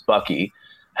where he loses Bucky.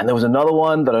 And there was another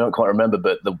one that I don't quite remember,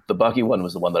 but the Bucky one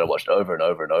was the one that I watched over and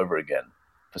over and over again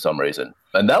for some reason.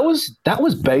 And that was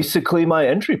basically my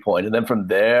entry point. And then from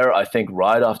there, I think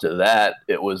right after that,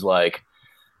 it was like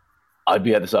I'd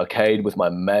be at this arcade with my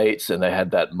mates, and they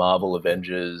had that Marvel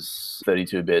Avengers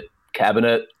 32-bit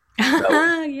cabinet.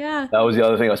 Yeah. That was the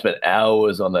other thing. I spent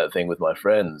hours on that thing with my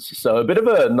friends. So a bit of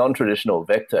a non-traditional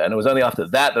vector. And it was only after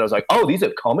that I was like, oh, these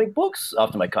are comic books?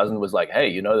 After my cousin was like,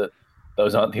 hey, that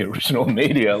those aren't the original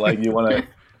media. Like, you want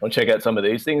to check out some of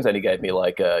these things? And he gave me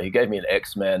an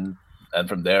X-Men. And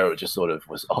from there, it just sort of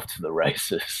was off to the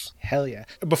races. Hell yeah.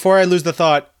 Before I lose the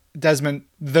thought, Desmond,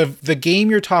 the game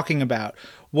you're talking about,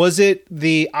 was it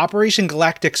the Operation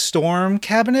Galactic Storm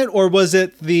cabinet, or was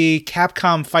it the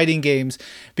Capcom fighting games?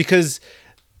 Because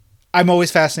I'm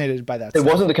always fascinated by that. It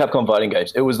wasn't the Capcom fighting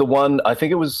games. It was the one, I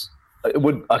think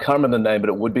I can't remember the name, but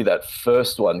it would be that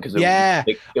first one, because it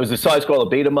was a side-scroller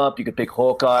beat-em-up. You could pick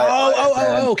Hawkeye.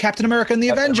 Oh, Captain America and the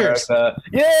Avengers. America.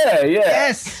 Yeah.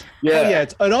 Yes. Yeah.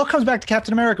 It all comes back to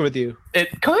Captain America with you. It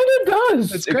kind of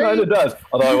does. It kind of does.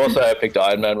 Although I will say I picked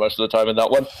Iron Man most of the time in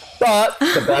that one. But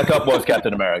the backup was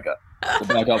Captain America.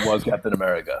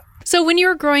 So when you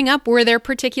were growing up, were there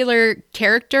particular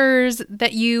characters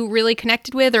that you really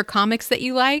connected with, or comics that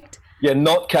you liked? Yeah,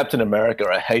 not Captain America.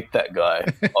 I hate that guy.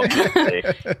 Obviously,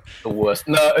 the worst.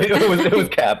 No, it was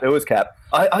Cap. It was Cap.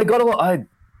 I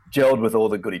gelled with all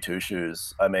the goody two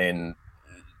shoes. I mean,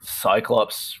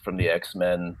 Cyclops from the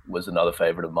X-Men was another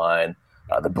favorite of mine.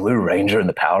 The Blue Ranger and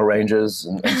the Power Rangers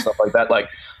and stuff like that. Like,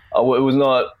 it was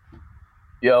not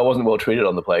Yeah, I wasn't well treated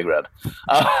on the playground.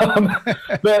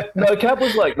 But no, Cap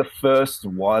was like the first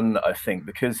one, I think,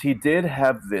 because he did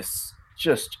have this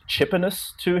just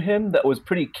chippiness to him that was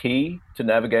pretty key to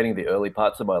navigating the early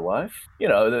parts of my life. You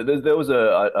know, there was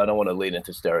I don't want to lean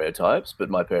into stereotypes, but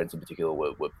my parents in particular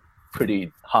were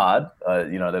pretty hard.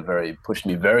 You know, they pushed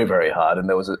me very, very hard. And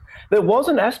there was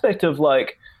an aspect of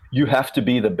like, you have to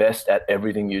be the best at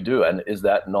everything you do. And is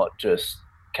that not just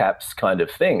Cap's kind of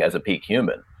thing as a peak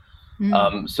human?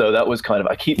 So that was kind of,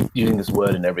 I keep using this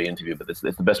word in every interview, but it's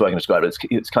the best way I can describe it.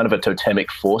 It's kind of a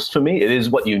totemic force for me. It is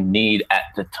what you need at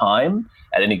the time,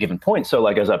 at any given point. So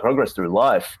like, as I progressed through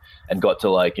life and got to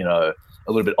like, you know,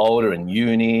 a little bit older in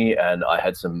uni, and I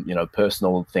had some, you know,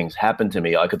 personal things happen to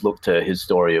me, I could look to his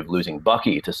story of losing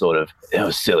Bucky to sort of, it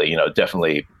was silly, you know,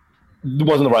 definitely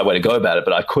wasn't the right way to go about it,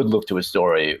 but I could look to his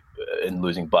story in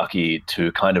losing Bucky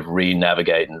to kind of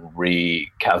re-navigate and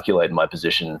recalculate my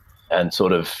position and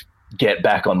sort of get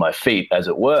back on my feet, as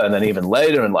it were. And then even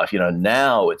later in life, you know,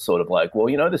 now it's sort of like, well,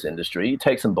 you know, this industry, you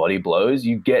take some body blows,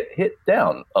 you get hit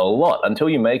down a lot. Until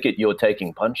you make it, you're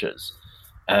taking punches.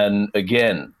 And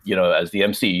again, you know, as the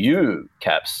MCU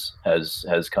Caps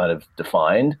has kind of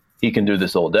defined, he can do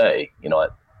this all day. You know,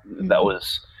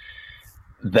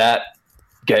 that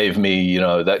gave me, you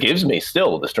know, that gives me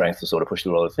still the strength to sort of push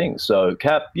through a lot of things. So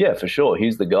Cap, yeah, for sure,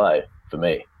 he's the guy for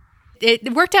me.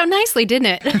 It worked out nicely, didn't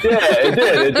it? Yeah, it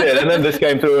did. And then this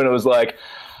came through and it was like,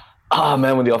 oh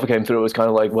man, when the offer came through, it was kind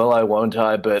of like, well, I won't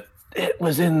I, but it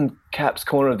was in Cap's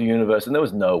corner of the universe and there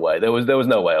was no way. There was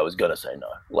no way I was going to say no.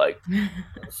 Like,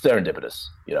 serendipitous,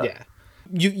 you know? Yeah.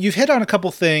 You've hit on a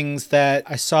couple things that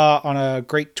I saw on a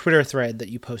great Twitter thread that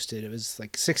you posted. It was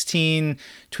like 16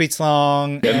 tweets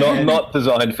long. Yeah, not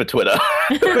designed for Twitter.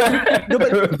 No, but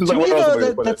to me,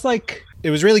 though, that's like, it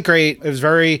was really great. It was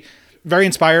very, very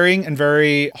inspiring and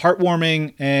very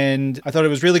heartwarming. And I thought it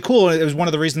was really cool. It was one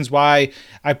of the reasons why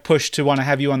I pushed to want to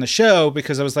have you on the show,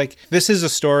 because I was like, this is a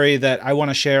story that I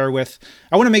want to share with,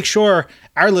 I want to make sure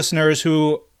our listeners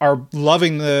who are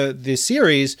loving the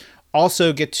series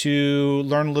also get to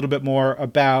learn a little bit more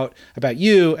about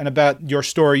you and about your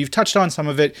story. You've touched on some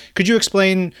of it. Could you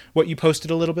explain what you posted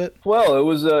a little bit? Well, it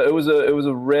was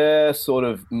a rare sort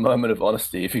of moment of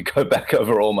honesty. If you go back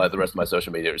over the rest of my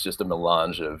social media, it's just a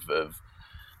melange of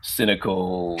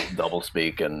cynical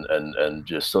doublespeak and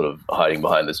just sort of hiding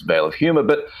behind this veil of humor.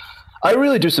 But I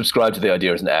really do subscribe to the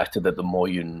idea as an actor that the more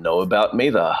you know about me,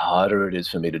 the harder it is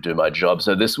for me to do my job.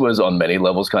 So this was on many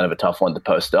levels kind of a tough one to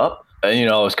post up. And, you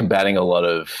know, I was combating a lot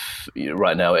of,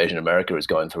 right now, Asian America is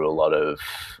going through a lot of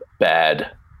bad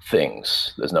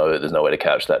things. There's no way to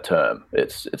couch that term.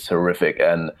 It's horrific.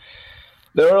 And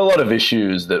there are a lot of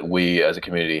issues that we as a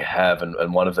community have.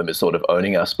 And one of them is sort of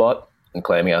owning our spot and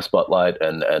claiming our spotlight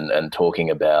and talking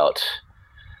about,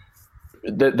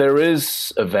 there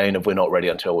is a vein of we're not ready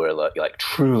until we're like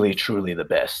truly, truly the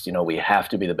best. You know, we have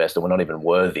to be the best and we're not even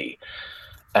worthy.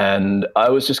 And I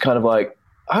was just kind of like,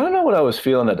 I don't know what I was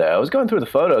feeling that day. I was going through the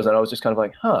photos and I was just kind of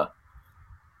like,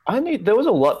 there was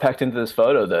a lot packed into this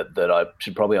photo that I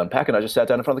should probably unpack. And I just sat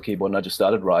down in front of the keyboard and I just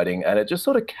started writing and it just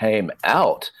sort of came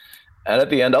out. And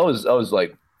at the end, I was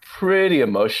like pretty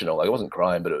emotional. Like I wasn't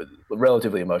crying, but it was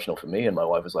relatively emotional for me. And my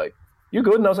wife was like, "You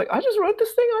good?" And I was like, "I just wrote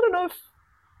this thing. I don't know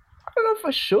if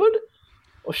I should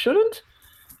or shouldn't."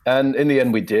 And in the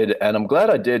end we did. And I'm glad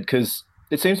I did, because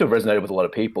it seems to have resonated with a lot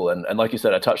of people. And like you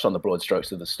said, I touched on the broad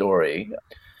strokes of the story.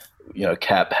 You know,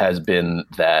 Cap has been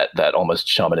that almost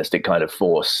shamanistic kind of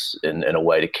force in a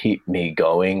way to keep me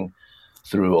going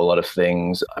through a lot of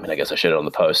things. I mean, I guess I shared it on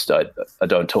the post. I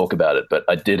don't talk about it, but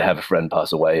I did have a friend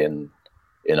pass away in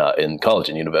college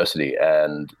and university.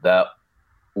 And that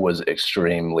was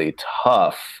extremely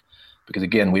tough because,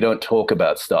 again, we don't talk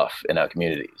about stuff in our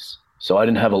communities. So I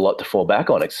didn't have a lot to fall back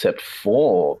on except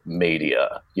for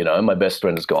media. You know, my best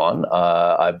friend is gone.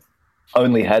 I've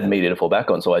only had media to fall back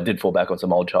on. So I did fall back on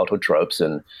some old childhood tropes,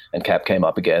 and Cap came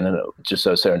up again. And just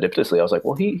so serendipitously, I was like,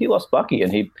 well, he lost Bucky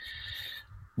and he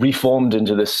reformed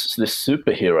into this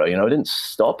superhero. You know, it didn't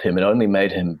stop him. It only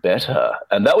made him better.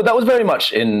 And that was very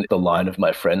much in the line of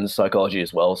my friend's psychology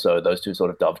as well. So those two sort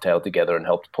of dovetailed together and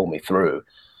helped pull me through.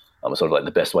 Sort of like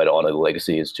the best way to honor the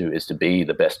legacy is to be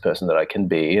the best person that I can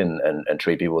be and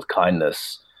treat people with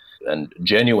kindness, and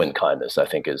genuine kindness, I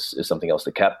think is something else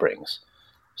that Cap brings.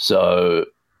 So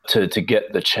to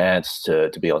get the chance to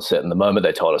be on set in the moment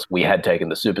they told us we had taken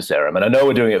the super serum, and I know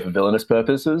we're doing it for villainous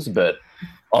purposes, but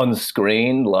on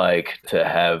screen, like to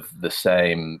have the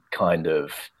same kind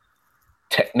of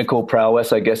technical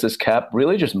prowess, I guess, as Cap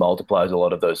really just multiplies a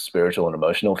lot of those spiritual and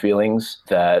emotional feelings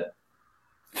that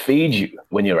feed you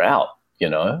when you're out, you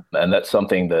know? And that's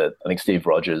something that I think Steve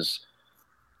Rogers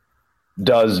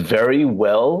does very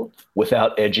well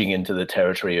without edging into the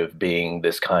territory of being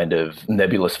this kind of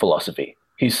nebulous philosophy.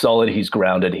 He's solid, he's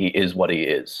grounded, he is what he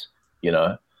is, you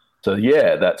know? So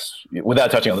yeah, that's,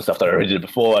 without touching on the stuff that I already did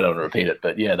before, I don't want to repeat it,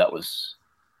 but yeah, that was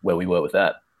where we were with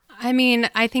that. I mean,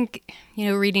 I think,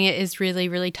 reading it is really,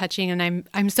 really touching, and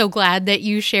I'm so glad that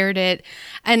you shared it.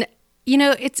 And,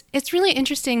 it's really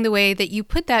interesting the way that you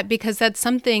put that, because that's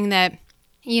something that,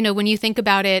 when you think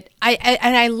about it,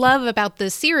 I love about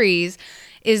this series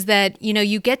is that,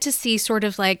 you get to see sort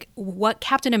of like what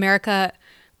Captain America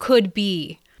could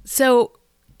be. So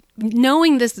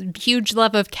knowing this huge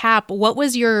love of Cap, what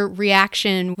was your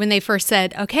reaction when they first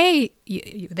said, okay,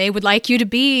 they would like you to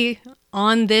be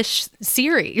on this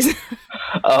series?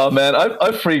 Oh man,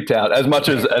 I freaked out as much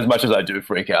as I do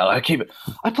freak out. I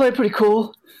play it pretty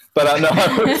cool, but no,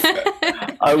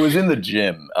 I was in the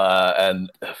gym, and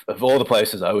of all the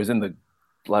places, I was in the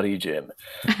bloody gym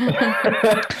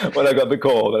when I got the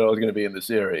call that I was going to be in the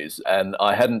series, and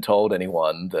I hadn't told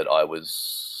anyone that I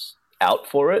was out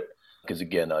for it. Because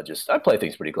again, I play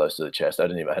things pretty close to the chest. I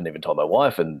hadn't even told my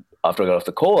wife, and after I got off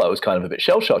the call, I was kind of a bit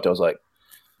shell shocked. I was like,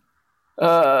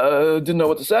 didn't know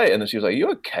what to say. And then she was like, "You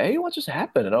okay? What just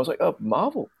happened?" And I was like, "Oh,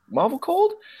 Marvel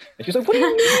called?" And she's like, "What do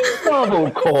you mean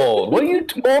Marvel called? What are you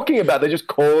talking about? They just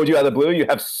called you out of the blue. You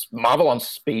have Marvel on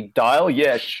speed dial?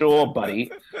 Yeah, sure,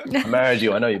 buddy. I married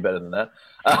you. I know you better than that."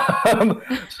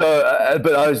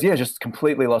 But I was, just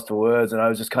completely lost for words. And I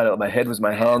was just kind of, my head was in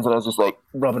my hands, and I was just like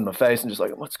rubbing my face and just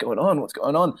like, what's going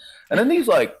on? And then these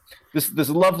like, this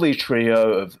lovely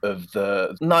trio of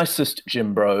the nicest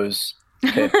gym bros.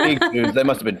 They're big dudes. They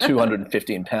must have been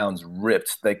 215 pounds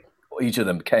ripped. Each of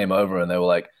them came over and they were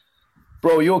like,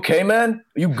 "Bro, are you okay, man?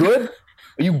 Are you good?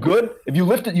 Are you good? If you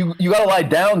lift it, you gotta lie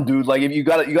down, dude. Like if you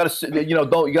gotta let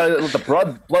the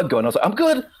blood go." And I was like,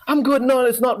 I'm good. No,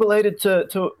 it's not related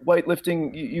to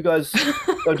weightlifting. You guys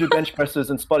go do bench presses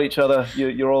and spot each other.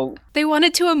 You're all. They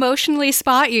wanted to emotionally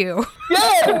spot you.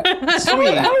 Yeah,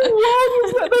 sweet. How wrong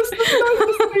is that? That's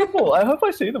the nicest people. I hope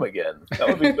I see them again. That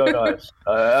would be so nice.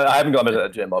 I haven't gone to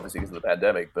that gym obviously because of the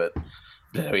pandemic, but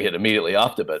we hit immediately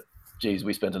after. But geez,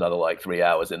 we spent another like 3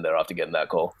 hours in there after getting that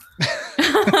call.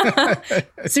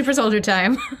 Super soldier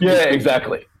time. Yeah,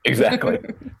 exactly.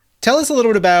 Tell us a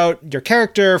little bit about your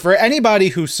character. For anybody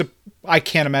who, I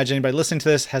can't imagine anybody listening to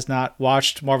this has not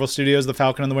watched Marvel Studios' The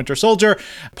Falcon and the Winter Soldier.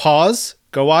 Pause,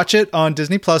 go watch it on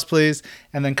Disney Plus, please,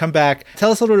 and then come back.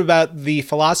 Tell us a little bit about the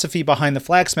philosophy behind the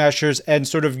Flag Smashers and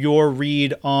sort of your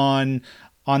read on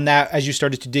that as you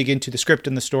started to dig into the script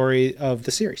and the story of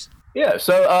the series. Yeah,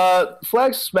 so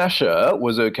Flag Smasher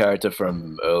was a character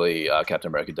from early Captain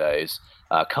America days.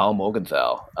 Carl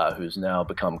Morgenthau, who's now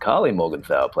become Carly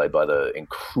Morgenthau, played by the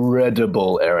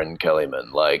incredible Erin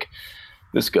Kellyman. Like,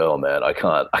 this girl, man, I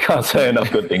can't say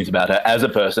enough good things about her as a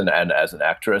person and as an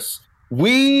actress.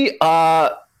 We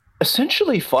are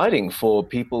essentially fighting for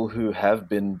people who have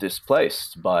been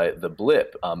displaced by the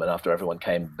blip, and after everyone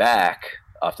came back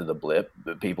after the blip,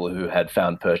 the people who had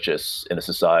found purchase in a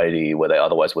society where they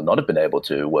otherwise would not have been able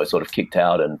to were sort of kicked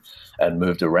out and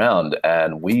moved around.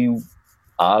 And we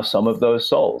are some of those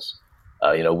souls.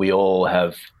 We all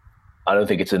have, I don't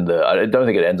think it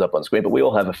ends up on screen, but we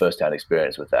all have a first-hand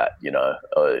experience with that,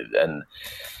 and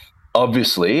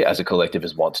obviously, as a collective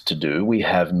is wont to do, we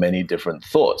have many different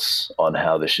thoughts on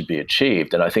how this should be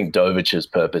achieved. And I think Dovich's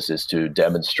purpose is to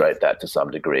demonstrate that to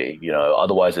some degree.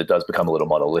 Otherwise it does become a little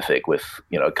monolithic with,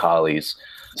 Carly's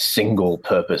single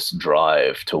purpose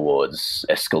drive towards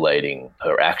escalating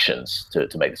her actions to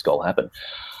make this goal happen.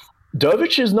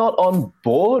 Dovich is not on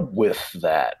board with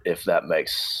that, if that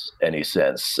makes any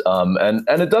sense. And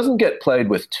it doesn't get played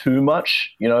with too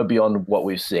much, beyond what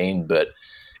we've seen, but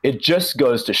it just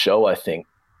goes to show, I think,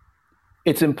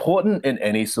 it's important in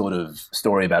any sort of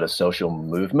story about a social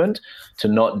movement to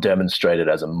not demonstrate it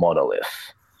as a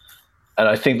monolith. And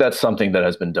I think that's something that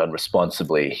has been done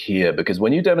responsibly here, because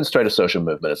when you demonstrate a social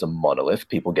movement as a monolith,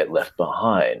 people get left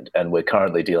behind. And we're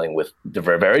currently dealing with the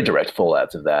very, very direct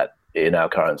fallouts of that in our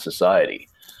current society.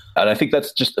 And I think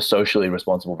that's just a socially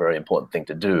responsible, very important thing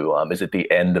to do. Is it the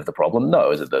end of the problem? No.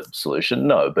 Is it the solution?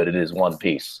 No. But it is one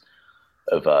piece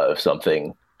of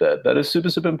something that is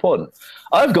super, super important.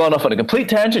 I've gone off on a complete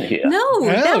tangent here. No,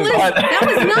 that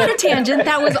was not a tangent.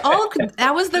 That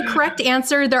was the correct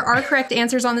answer. There are correct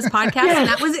answers on this podcast, and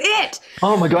that was it.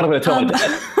 Oh my God, I'm going to tell my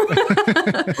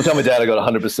dad. I'll tell my dad I got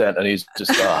 100%, and he's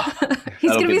just, he's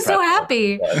going to be so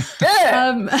happy.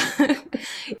 Yeah.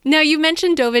 Now, you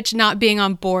mentioned Dovich not being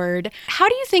on board. How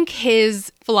do you think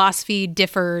his philosophy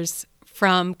differs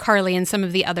from Carly and some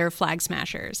of the other Flag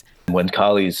Smashers? When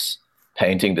Carly's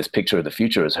painting this picture of the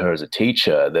future as her as a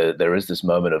teacher, there is this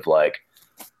moment of like,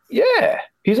 Yeah,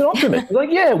 he's an optimist. He's like,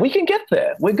 yeah, we can get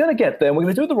there. We're going to get there. And we're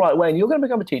going to do it the right way. And you're going to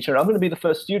become a teacher. And I'm going to be the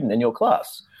first student in your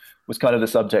class. Was kind of the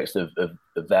subtext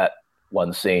of that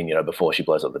one scene, you know, before she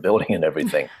blows up the building and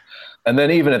everything. And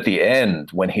then even at the end,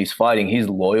 when he's fighting, he's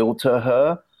loyal to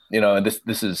her. You know, and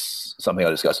this is something I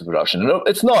discussed in production.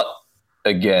 It's not,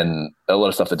 again, a lot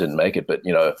of stuff that didn't make it, but,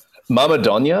 you know, Mama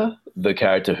Donya, the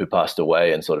character who passed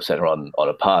away and sort of set her on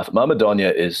a path, Mama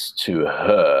Donya is to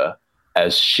her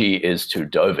as she is to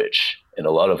Dovich in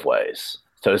a lot of ways.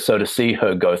 So to see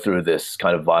her go through this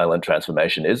kind of violent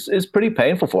transformation is pretty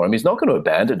painful for him. He's not going to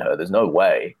abandon her. There's no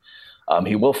way.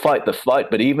 He will fight the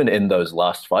fight, but even in those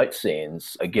last fight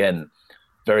scenes, again,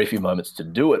 very few moments to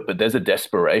do it, but there's a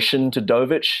desperation to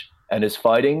Dovich and his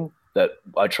fighting that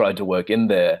I tried to work in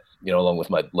there, you know, along with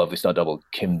my lovely stunt double,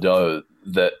 Kim Do,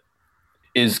 that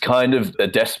is kind of a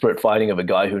desperate fighting of a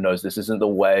guy who knows this isn't the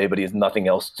way, but he has nothing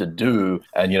else to do.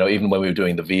 And, you know, even when we were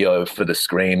doing the VO for the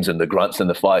screams and the grunts and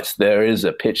the fights, there is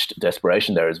a pitched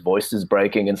desperation there. His voice is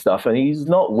breaking and stuff, and he's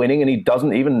not winning, and he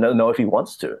doesn't even know if he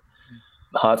wants to.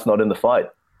 The heart's not in the fight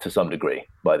to some degree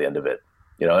by the end of it.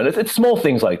 You know, and it's small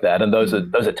things like that, and those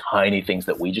are tiny things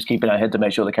that we just keep in our head to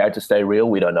make sure the characters stay real.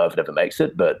 We don't know if it ever makes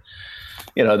it, but,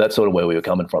 you know, that's sort of where we were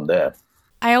coming from there.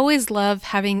 I always love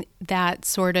having that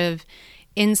sort of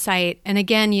insight. And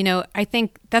again, you know, I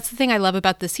think that's the thing I love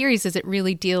about the series is it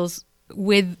really deals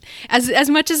with, as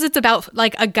much as it's about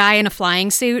like a guy in a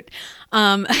flying suit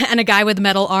and a guy with a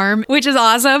metal arm, which is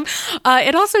awesome.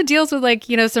 It also deals with like,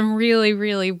 you know, some really,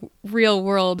 really real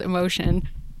world emotion.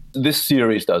 This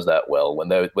series does that well. When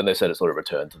they said it sort of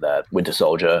returned to that Winter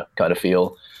Soldier kind of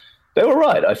feel, they were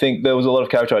right. I think there was a lot of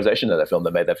characterization in that film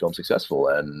that made that film successful,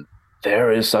 and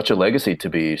there is such a legacy to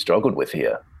be struggled with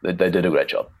here. They did a great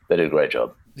job. They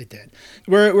did.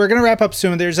 We're going to wrap up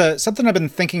soon. There's something I've been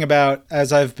thinking about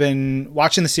as I've been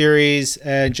watching the series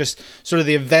and just sort of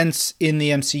the events in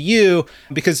the MCU,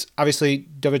 because obviously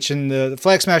Dovich and the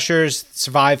Flag Smashers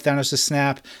survived Thanos'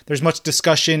 snap. There's much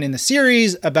discussion in the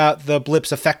series about the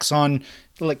blip's effects on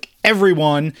like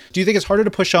everyone. Do you think it's harder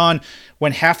to push on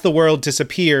when half the world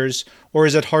disappears, or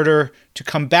is it harder to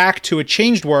come back to a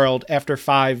changed world after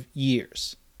 5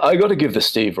 years? I got to give the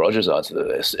Steve Rogers answer to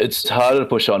this. It's harder to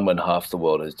push on when half the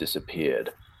world has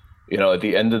disappeared. You know, at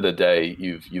the end of the day,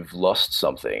 you've lost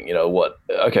something. You know what?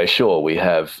 Okay, sure. We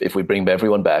have, if we bring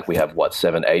everyone back, we have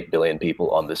 7-8 billion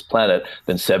people on this planet.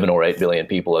 Then 7 or 8 billion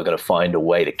people are going to find a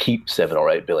way to keep 7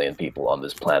 or 8 billion people on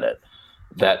this planet.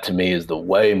 That to me is the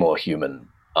way more human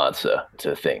answer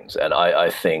to things. And I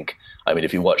think, I mean,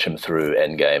 if you watch him through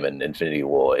Endgame and Infinity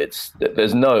War,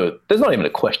 there's not even a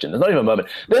question. There's not even a moment.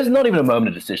 There's not even a moment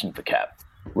of decision for Cap,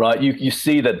 right? You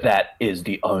see that is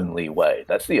the only way.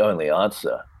 That's the only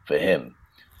answer for him.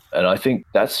 And I think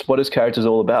that's what his character's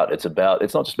all about. It's not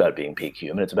just about being peak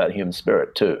human. It's about human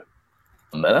spirit too.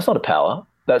 And that's not a power.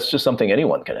 That's just something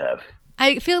anyone can have.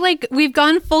 I feel like we've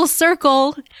gone full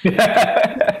circle.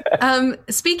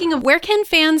 Speaking of, where can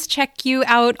fans check you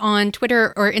out on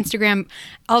Twitter or Instagram,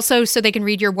 also so they can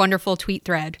read your wonderful tweet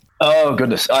thread? Oh,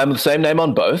 goodness. I'm the same name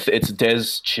on both. It's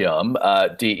Des Chiam,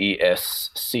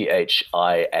 Deschhiam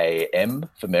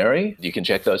for Mary. You can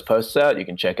check those posts out. You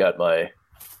can check out my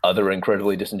other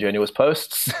incredibly disingenuous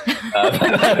posts.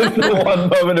 That's the one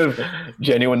moment of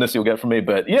genuineness you'll get from me.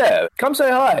 But yeah, come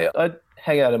say hi. I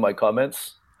hang out in my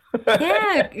comments.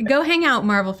 Yeah, go hang out,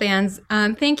 Marvel fans.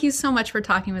 Thank you so much for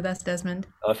talking with us, Desmond.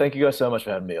 Thank you guys so much for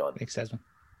having me on. Thanks, Desmond.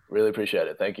 Really appreciate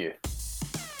it. Thank you.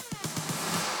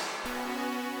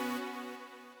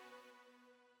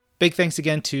 Big thanks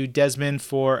again to Desmond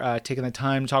for taking the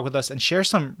time to talk with us and share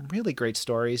some really great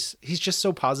stories. He's just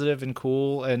so positive and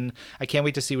cool, and I can't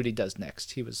wait to see what he does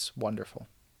next. He was wonderful.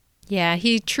 Yeah,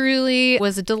 he truly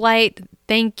was a delight.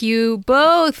 Thank you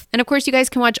both. And of course, you guys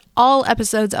can watch all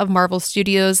episodes of Marvel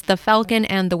Studios' The Falcon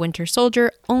and the Winter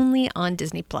Soldier only on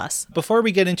Disney+. Before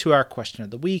we get into our question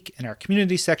of the week and our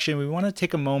community section, we want to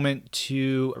take a moment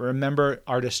to remember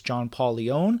artist John Paul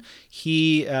Leon.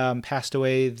 He passed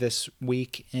away this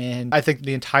week, and I think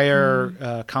the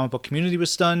entire comic book community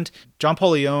was stunned. John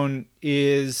Paul Leon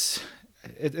is...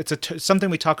 It's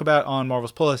something we talk about on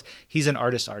Marvel's Pull List. He's an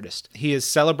artist. He is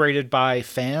celebrated by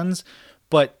fans,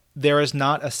 but there is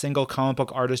not a single comic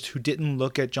book artist who didn't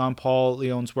look at John Paul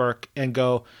Leon's work and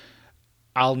go,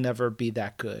 I'll never be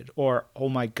that good, or, oh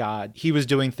my God, he was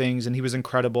doing things and he was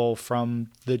incredible from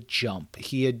the jump.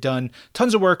 He had done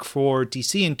tons of work for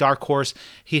DC and Dark Horse.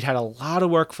 He'd had a lot of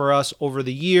work for us over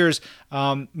the years.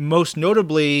 Most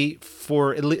notably,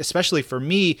 especially for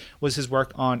me, was his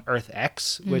work on Earth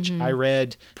X, which I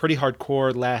read pretty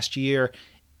hardcore last year.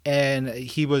 And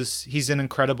he's an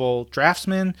incredible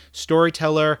draftsman,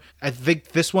 storyteller. I think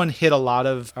this one hit a lot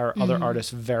of our other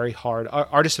artists very hard,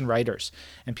 artists and writers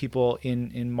and people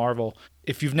in Marvel.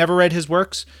 If you've never read his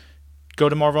works, go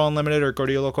to Marvel Unlimited or go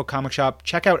to your local comic shop.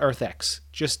 Check out Earth X.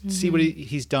 Just see what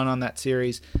he's done on that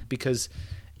series, because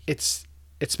it's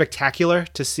spectacular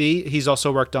to see. He's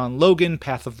also worked on Logan,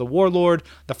 Path of the Warlord,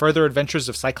 The Further Adventures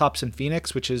of Cyclops and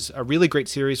Phoenix, which is a really great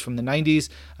series from the 90s.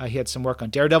 He had some work on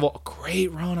Daredevil, a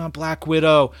great run on Black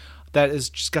Widow that has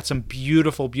just got some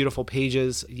beautiful, beautiful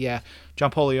pages. Yeah, John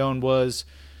Paul Leon was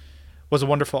a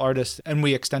wonderful artist, and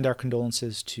we extend our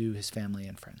condolences to his family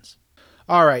and friends.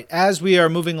 All right, as we are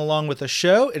moving along with the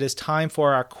show, it is time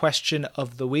for our question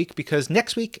of the week, because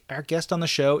next week our guest on the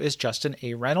show is Justin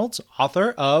A. Reynolds,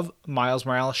 author of Miles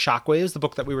Morales Shockwaves, the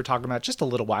book that we were talking about just a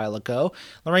little while ago.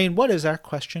 Lorraine, what is our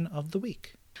question of the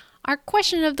week? Our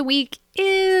question of the week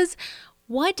is,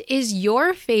 what is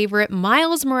your favorite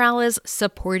Miles Morales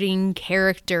supporting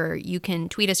character? You can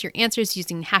tweet us your answers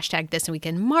using hashtag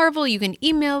ThisWeekInMarvel. You can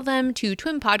email them to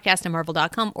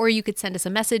twimpodcast@marvel.com, or you could send us a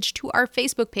message to our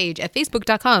Facebook page at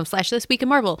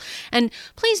facebook.com/ThisWeekInMarvel. And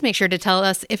please make sure to tell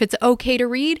us if it's okay to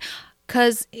read,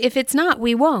 because if it's not,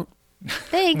 we won't.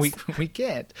 Thanks. we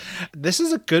can't. This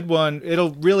is a good one.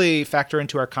 It'll really factor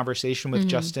into our conversation with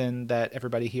Justin that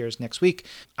everybody hears next week.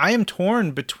 I am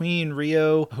torn between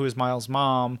Rio, who is Miles'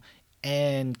 mom,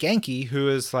 and Genki, who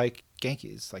is like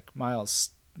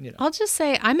Miles. You know. I'll just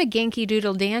say I'm a Genki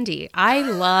Doodle Dandy. I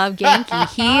love Genki.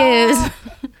 He is.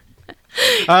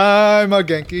 I'm a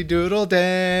Genki Doodle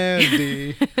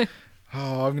Dandy.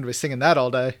 Oh, I'm going to be singing that all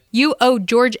day. You owe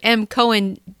George M.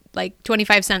 Cohen like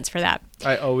 25 cents for that.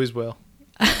 I always will.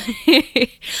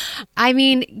 I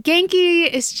mean, Genki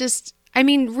is just,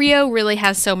 Rio really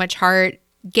has so much heart.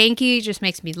 Genki just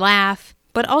makes me laugh.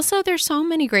 But also there's so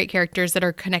many great characters that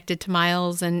are connected to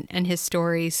Miles and his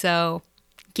story. So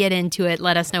get into it.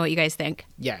 Let us know what you guys think.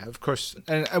 Yeah, of course.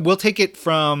 And we'll take it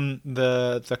from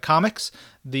the comics,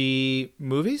 the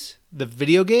movies, the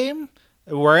video game,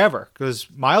 wherever. Because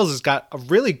Miles has got a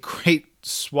really great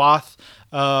swath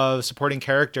of supporting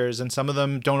characters, and some of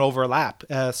them don't overlap.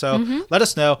 So let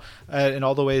us know in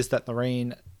all the ways that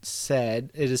Lorraine said.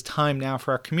 It is time now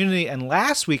for our community. And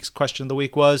last week's question of the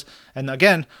week was, and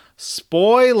again,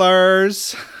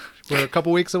 spoilers. We're a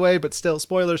couple weeks away, but still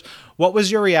spoilers. What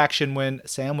was your reaction when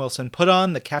Sam Wilson put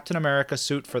on the Captain America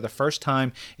suit for the first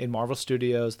time in Marvel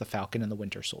Studios' The Falcon and the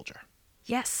Winter Soldier?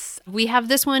 Yes. We have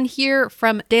this one here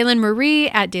from Dalen Marie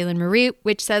at Dalen Marie,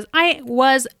 which says, I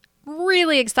was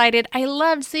really excited. I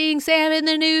loved seeing Sam in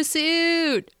the new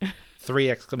suit. 3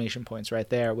 exclamation points right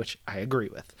there, which I agree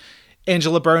with.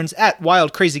 Angela Burns at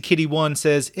Wild Crazy Kitty 1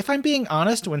 says, if I'm being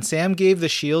honest, when Sam gave the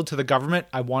shield to the government,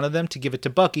 I wanted them to give it to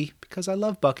Bucky because I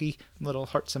love Bucky, little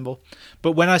heart symbol.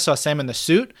 But when I saw Sam in the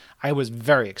suit, I was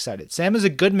very excited. Sam is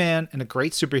a good man and a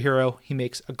great superhero. He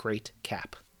makes a great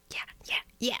Cap.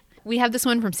 Yeah. We have this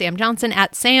one from Sam Johnson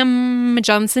at Sam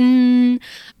Johnson,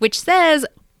 which says,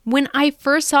 when I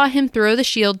first saw him throw the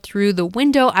shield through the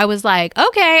window, I was like,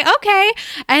 okay.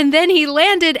 And then he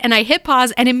landed and I hit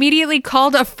pause and immediately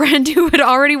called a friend who had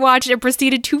already watched and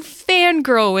proceeded to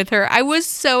fangirl with her. I was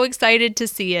so excited to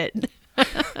see it.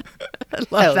 I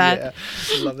love that. Yeah.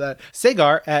 I love that.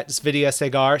 Sagar at Svidia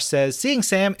Sagar says, seeing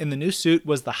Sam in the new suit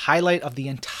was the highlight of the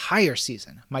entire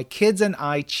season. My kids and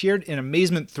I cheered in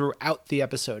amazement throughout the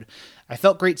episode. I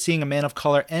felt great seeing a man of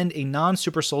color and a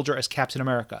non-super soldier as Captain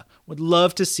America. Would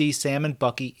love to see Sam and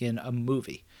Bucky in a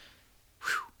movie.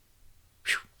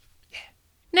 Yeah.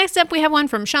 Next up, we have one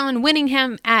from Sean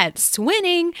Winningham at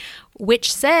Swinning,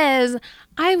 which says,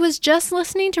 I was just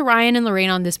listening to Ryan and Lorraine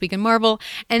on This Week in Marvel,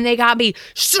 and they got me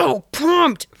so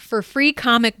pumped for Free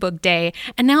Comic Book Day.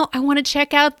 And now I want to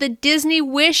check out the Disney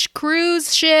Wish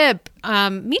cruise ship.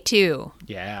 Me too.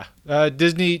 Yeah.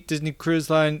 Disney Cruise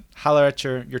Line, holler at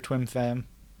your twin fam.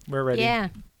 We're ready. Yeah.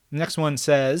 Next one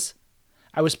says,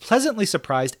 I was pleasantly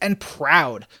surprised and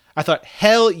proud. I thought,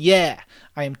 hell yeah.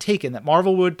 I am taken that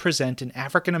Marvel would present an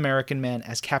African-American man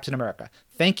as Captain America.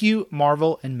 Thank you,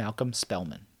 Marvel and Malcolm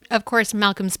Spellman. Of course,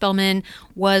 Malcolm Spellman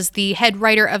was the head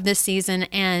writer of this season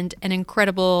and an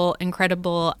incredible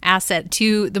asset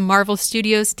to the Marvel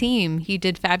Studios team. He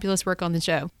did fabulous work on the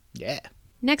show. Yeah.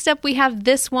 Next up, we have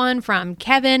this one from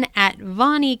Kevin at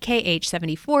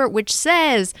VonnieKH74, which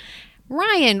says,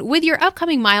 Ryan, with your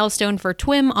upcoming milestone for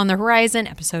TWIM on the horizon,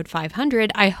 episode 500,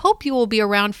 I hope you will be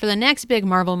around for the next big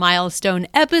Marvel milestone,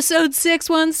 episode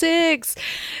 616.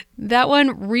 That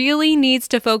one really needs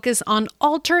to focus on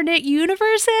alternate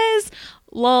universes.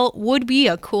 Lol, would be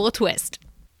a cool twist.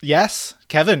 Yes,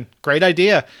 Kevin, great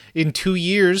idea. In 2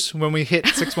 years, when we hit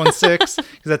 616, because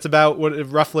that's about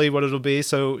roughly what it'll be.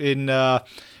 So in,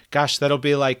 that'll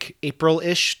be like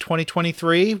April-ish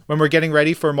 2023, when we're getting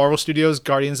ready for Marvel Studios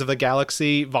Guardians of the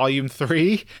Galaxy Volume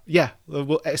 3. Yeah,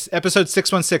 episode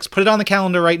 616. Put it on the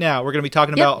calendar right now. We're going to be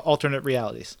talking about alternate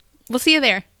realities. We'll see you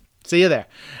there. See you there.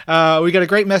 We got a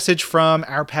great message from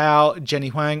our pal Jenny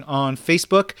Huang on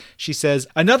Facebook. She says,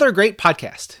 another great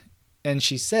podcast. And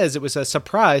she says it was a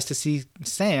surprise to see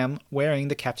Sam wearing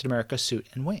the Captain America suit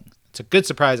and wings. It's a good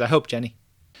surprise, I hope, Jenny.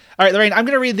 All right, Lorraine, I'm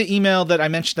going to read the email that I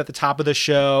mentioned at the top of the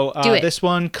show. Do it. This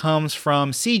one comes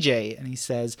from CJ, and he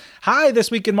says, Hi, This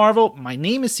Week in Marvel. My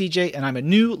name is CJ, and I'm a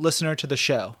new listener to the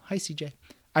show. Hi, CJ.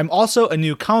 I'm also a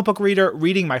new comic book reader,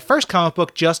 reading my first comic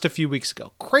book just a few weeks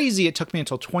ago. Crazy it took me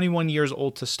until 21 years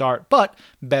old to start, but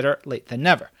better late than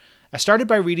never. I started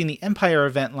by reading the Empire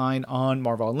event line on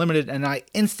Marvel Unlimited, and I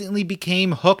instantly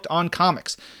became hooked on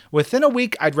comics. Within a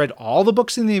week, I'd read all the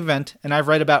books in the event, and I've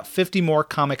read about 50 more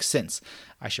comics since.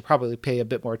 I should probably pay a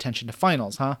bit more attention to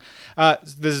finals, huh?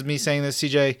 This is me saying this,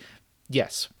 CJ.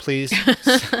 Yes, please,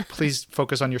 please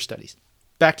focus on your studies.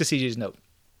 Back to CJ's note.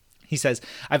 He says,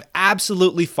 I've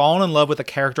absolutely fallen in love with the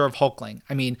character of Hulkling.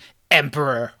 I mean,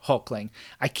 Emperor Hulkling.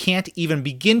 I can't even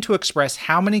begin to express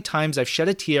how many times I've shed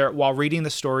a tear while reading the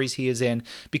stories he is in,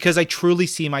 because I truly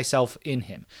see myself in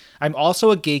him. I'm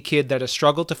also a gay kid that has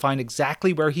struggled to find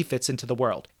exactly where he fits into the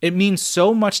world. It means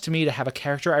so much to me to have a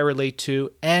character I relate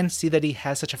to and see that he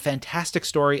has such a fantastic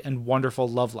story and wonderful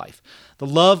love life. The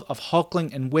love of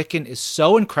Hulkling and Wiccan is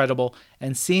so incredible,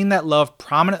 and seeing that love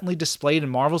prominently displayed in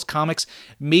Marvel's comics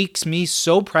makes me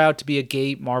so proud to be a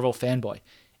gay Marvel fanboy.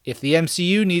 If the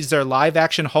MCU needs their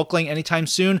live-action Hulkling anytime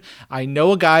soon, I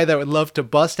know a guy that would love to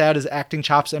bust out his acting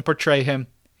chops and portray him.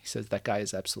 He says that guy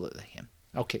is absolutely him.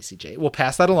 Okay, CJ, we'll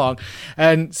pass that along.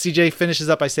 And CJ finishes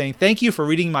up by saying, thank you for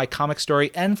reading my comic story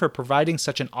and for providing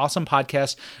such an awesome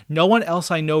podcast. No one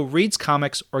else I know reads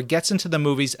comics or gets into the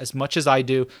movies as much as I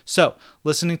do. So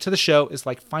listening to the show is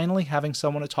like finally having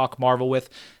someone to talk Marvel with.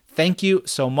 Thank you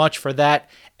so much for that.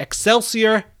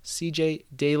 Excelsior, CJ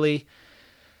Daly.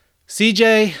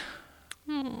 CJ,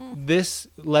 this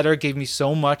letter gave me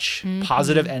so much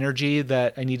positive energy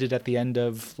that I needed at the end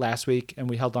of last week, and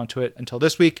we held on to it until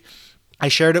this week. I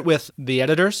shared it with the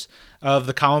editors of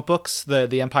the comic books,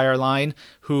 the Empire line,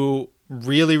 who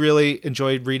really, really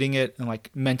enjoyed reading it and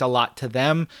meant a lot to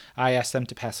them. I asked them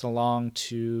to pass it along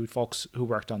to folks who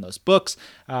worked on those books.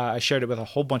 I shared it with a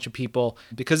whole bunch of people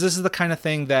because this is the kind of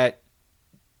thing that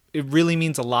it really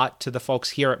means a lot to the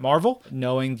folks here at Marvel,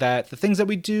 knowing that the things that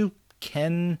we do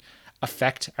can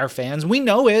affect our fans. We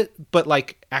know it, but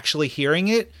actually hearing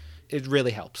it, it really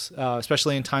helps,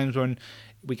 especially in times when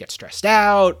we get stressed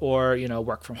out or,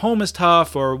 work from home is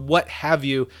tough or what have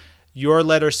you. Your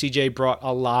letter, CJ, brought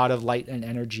a lot of light and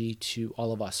energy to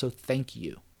all of us. So thank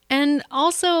you. And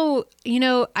also,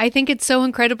 I think it's so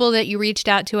incredible that you reached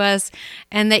out to us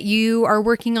and that you are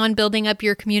working on building up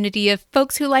your community of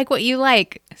folks who like what you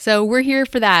like. So we're here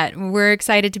for that. We're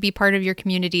excited to be part of your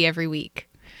community every week.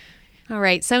 All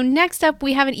right, so next up,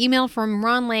 we have an email from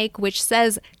Ron Lake, which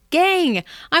says, Gang,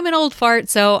 I'm an old fart,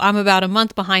 so I'm about a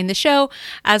month behind the show,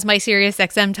 as my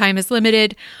SiriusXM time is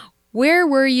limited. Where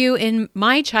were you in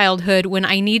my childhood when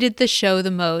I needed the show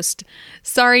the most?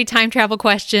 Sorry, time travel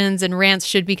questions and rants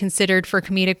should be considered for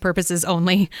comedic purposes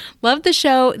only. Love the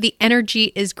show. The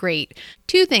energy is great.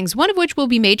 2 things, one of which will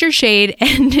be major shade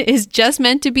and is just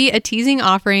meant to be a teasing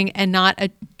offering and not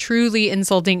a truly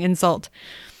insulting insult.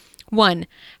 1,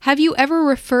 have you ever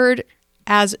referred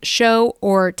as show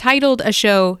or titled a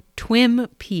show Twin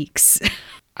Peaks?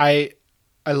 I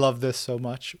love this so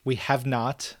much. We have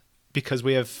not, because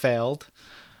we have failed.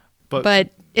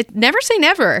 But it never say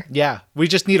never. Yeah, we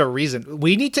just need a reason.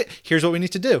 Here's what we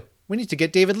need to do. We need to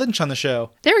get David Lynch on the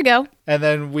show. There we go. And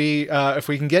then if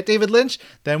we can get David Lynch,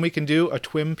 then we can do a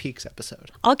Twin Peaks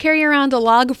episode. I'll carry around a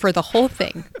log for the whole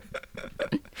thing.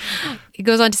 He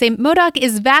goes on to say, MODOK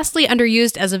is vastly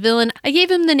underused as a villain. I gave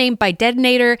him the name by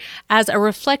Detonator as a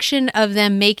reflection of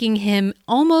them making him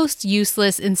almost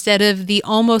useless instead of the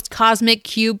almost cosmic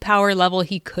cube power level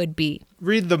he could be.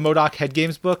 Read the MODOK Head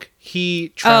Games book.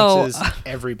 He trounces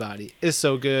everybody. It's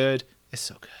so good. It's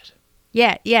so good.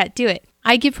 Yeah, do it.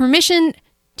 I give permission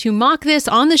to mock this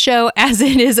on the show as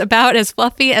it is about as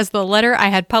fluffy as the letter I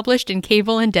had published in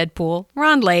Cable and Deadpool.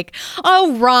 Ron Lake.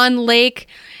 Oh, Ron Lake.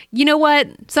 You know what?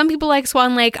 Some people like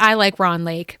Swan Lake. I like Ron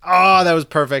Lake. Oh, that was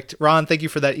perfect. Ron, thank you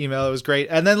for that email. It was great.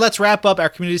 And then let's wrap up our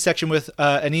community section with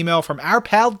an email from our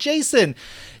pal, Jason.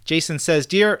 Jason says,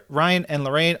 Dear Ryan and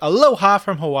Lorraine, aloha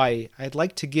from Hawaii. I'd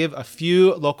like to give a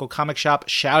few local comic shop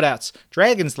shout-outs.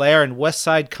 Dragon's Lair and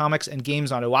Westside Comics and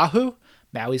Games on Oahu.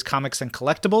 Maui's Comics and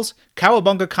Collectibles,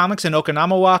 Cowabunga Comics in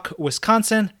Okanawak,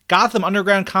 Wisconsin, Gotham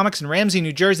Underground Comics in Ramsey,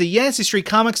 New Jersey, Yancey Street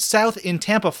Comics South in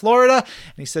Tampa, Florida.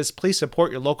 And he says, please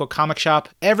support your local comic shop.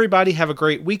 Everybody have a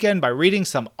great weekend by reading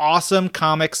some awesome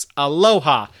comics.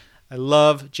 Aloha. I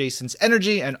love Jason's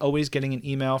energy and always getting an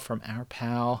email from our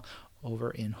pal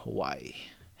over in Hawaii.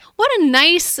 What a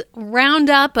nice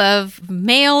roundup of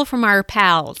mail from our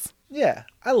pals. Yeah,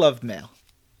 I love mail.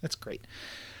 That's great.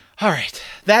 All right,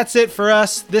 that's it for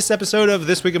us. This episode of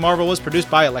This Week in Marvel was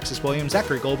produced by Alexis Williams,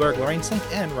 Zachary Goldberg, Lorraine Sink,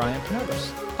 and Ryan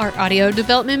Penobos. Our audio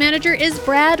development manager is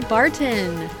Brad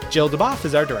Barton. Jill DeBoff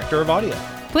is our director of audio.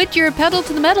 Put your pedal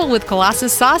to the metal with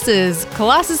Colossus Sauces.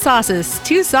 Colossus Sauces,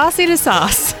 too saucy to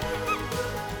sauce.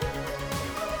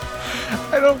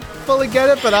 I don't fully get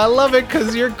it, but I love it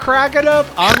because you're cracking up.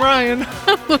 I'm Ryan.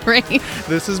 Lorraine.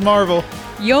 This is Marvel.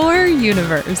 Your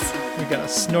universe. We got to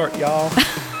snort, y'all.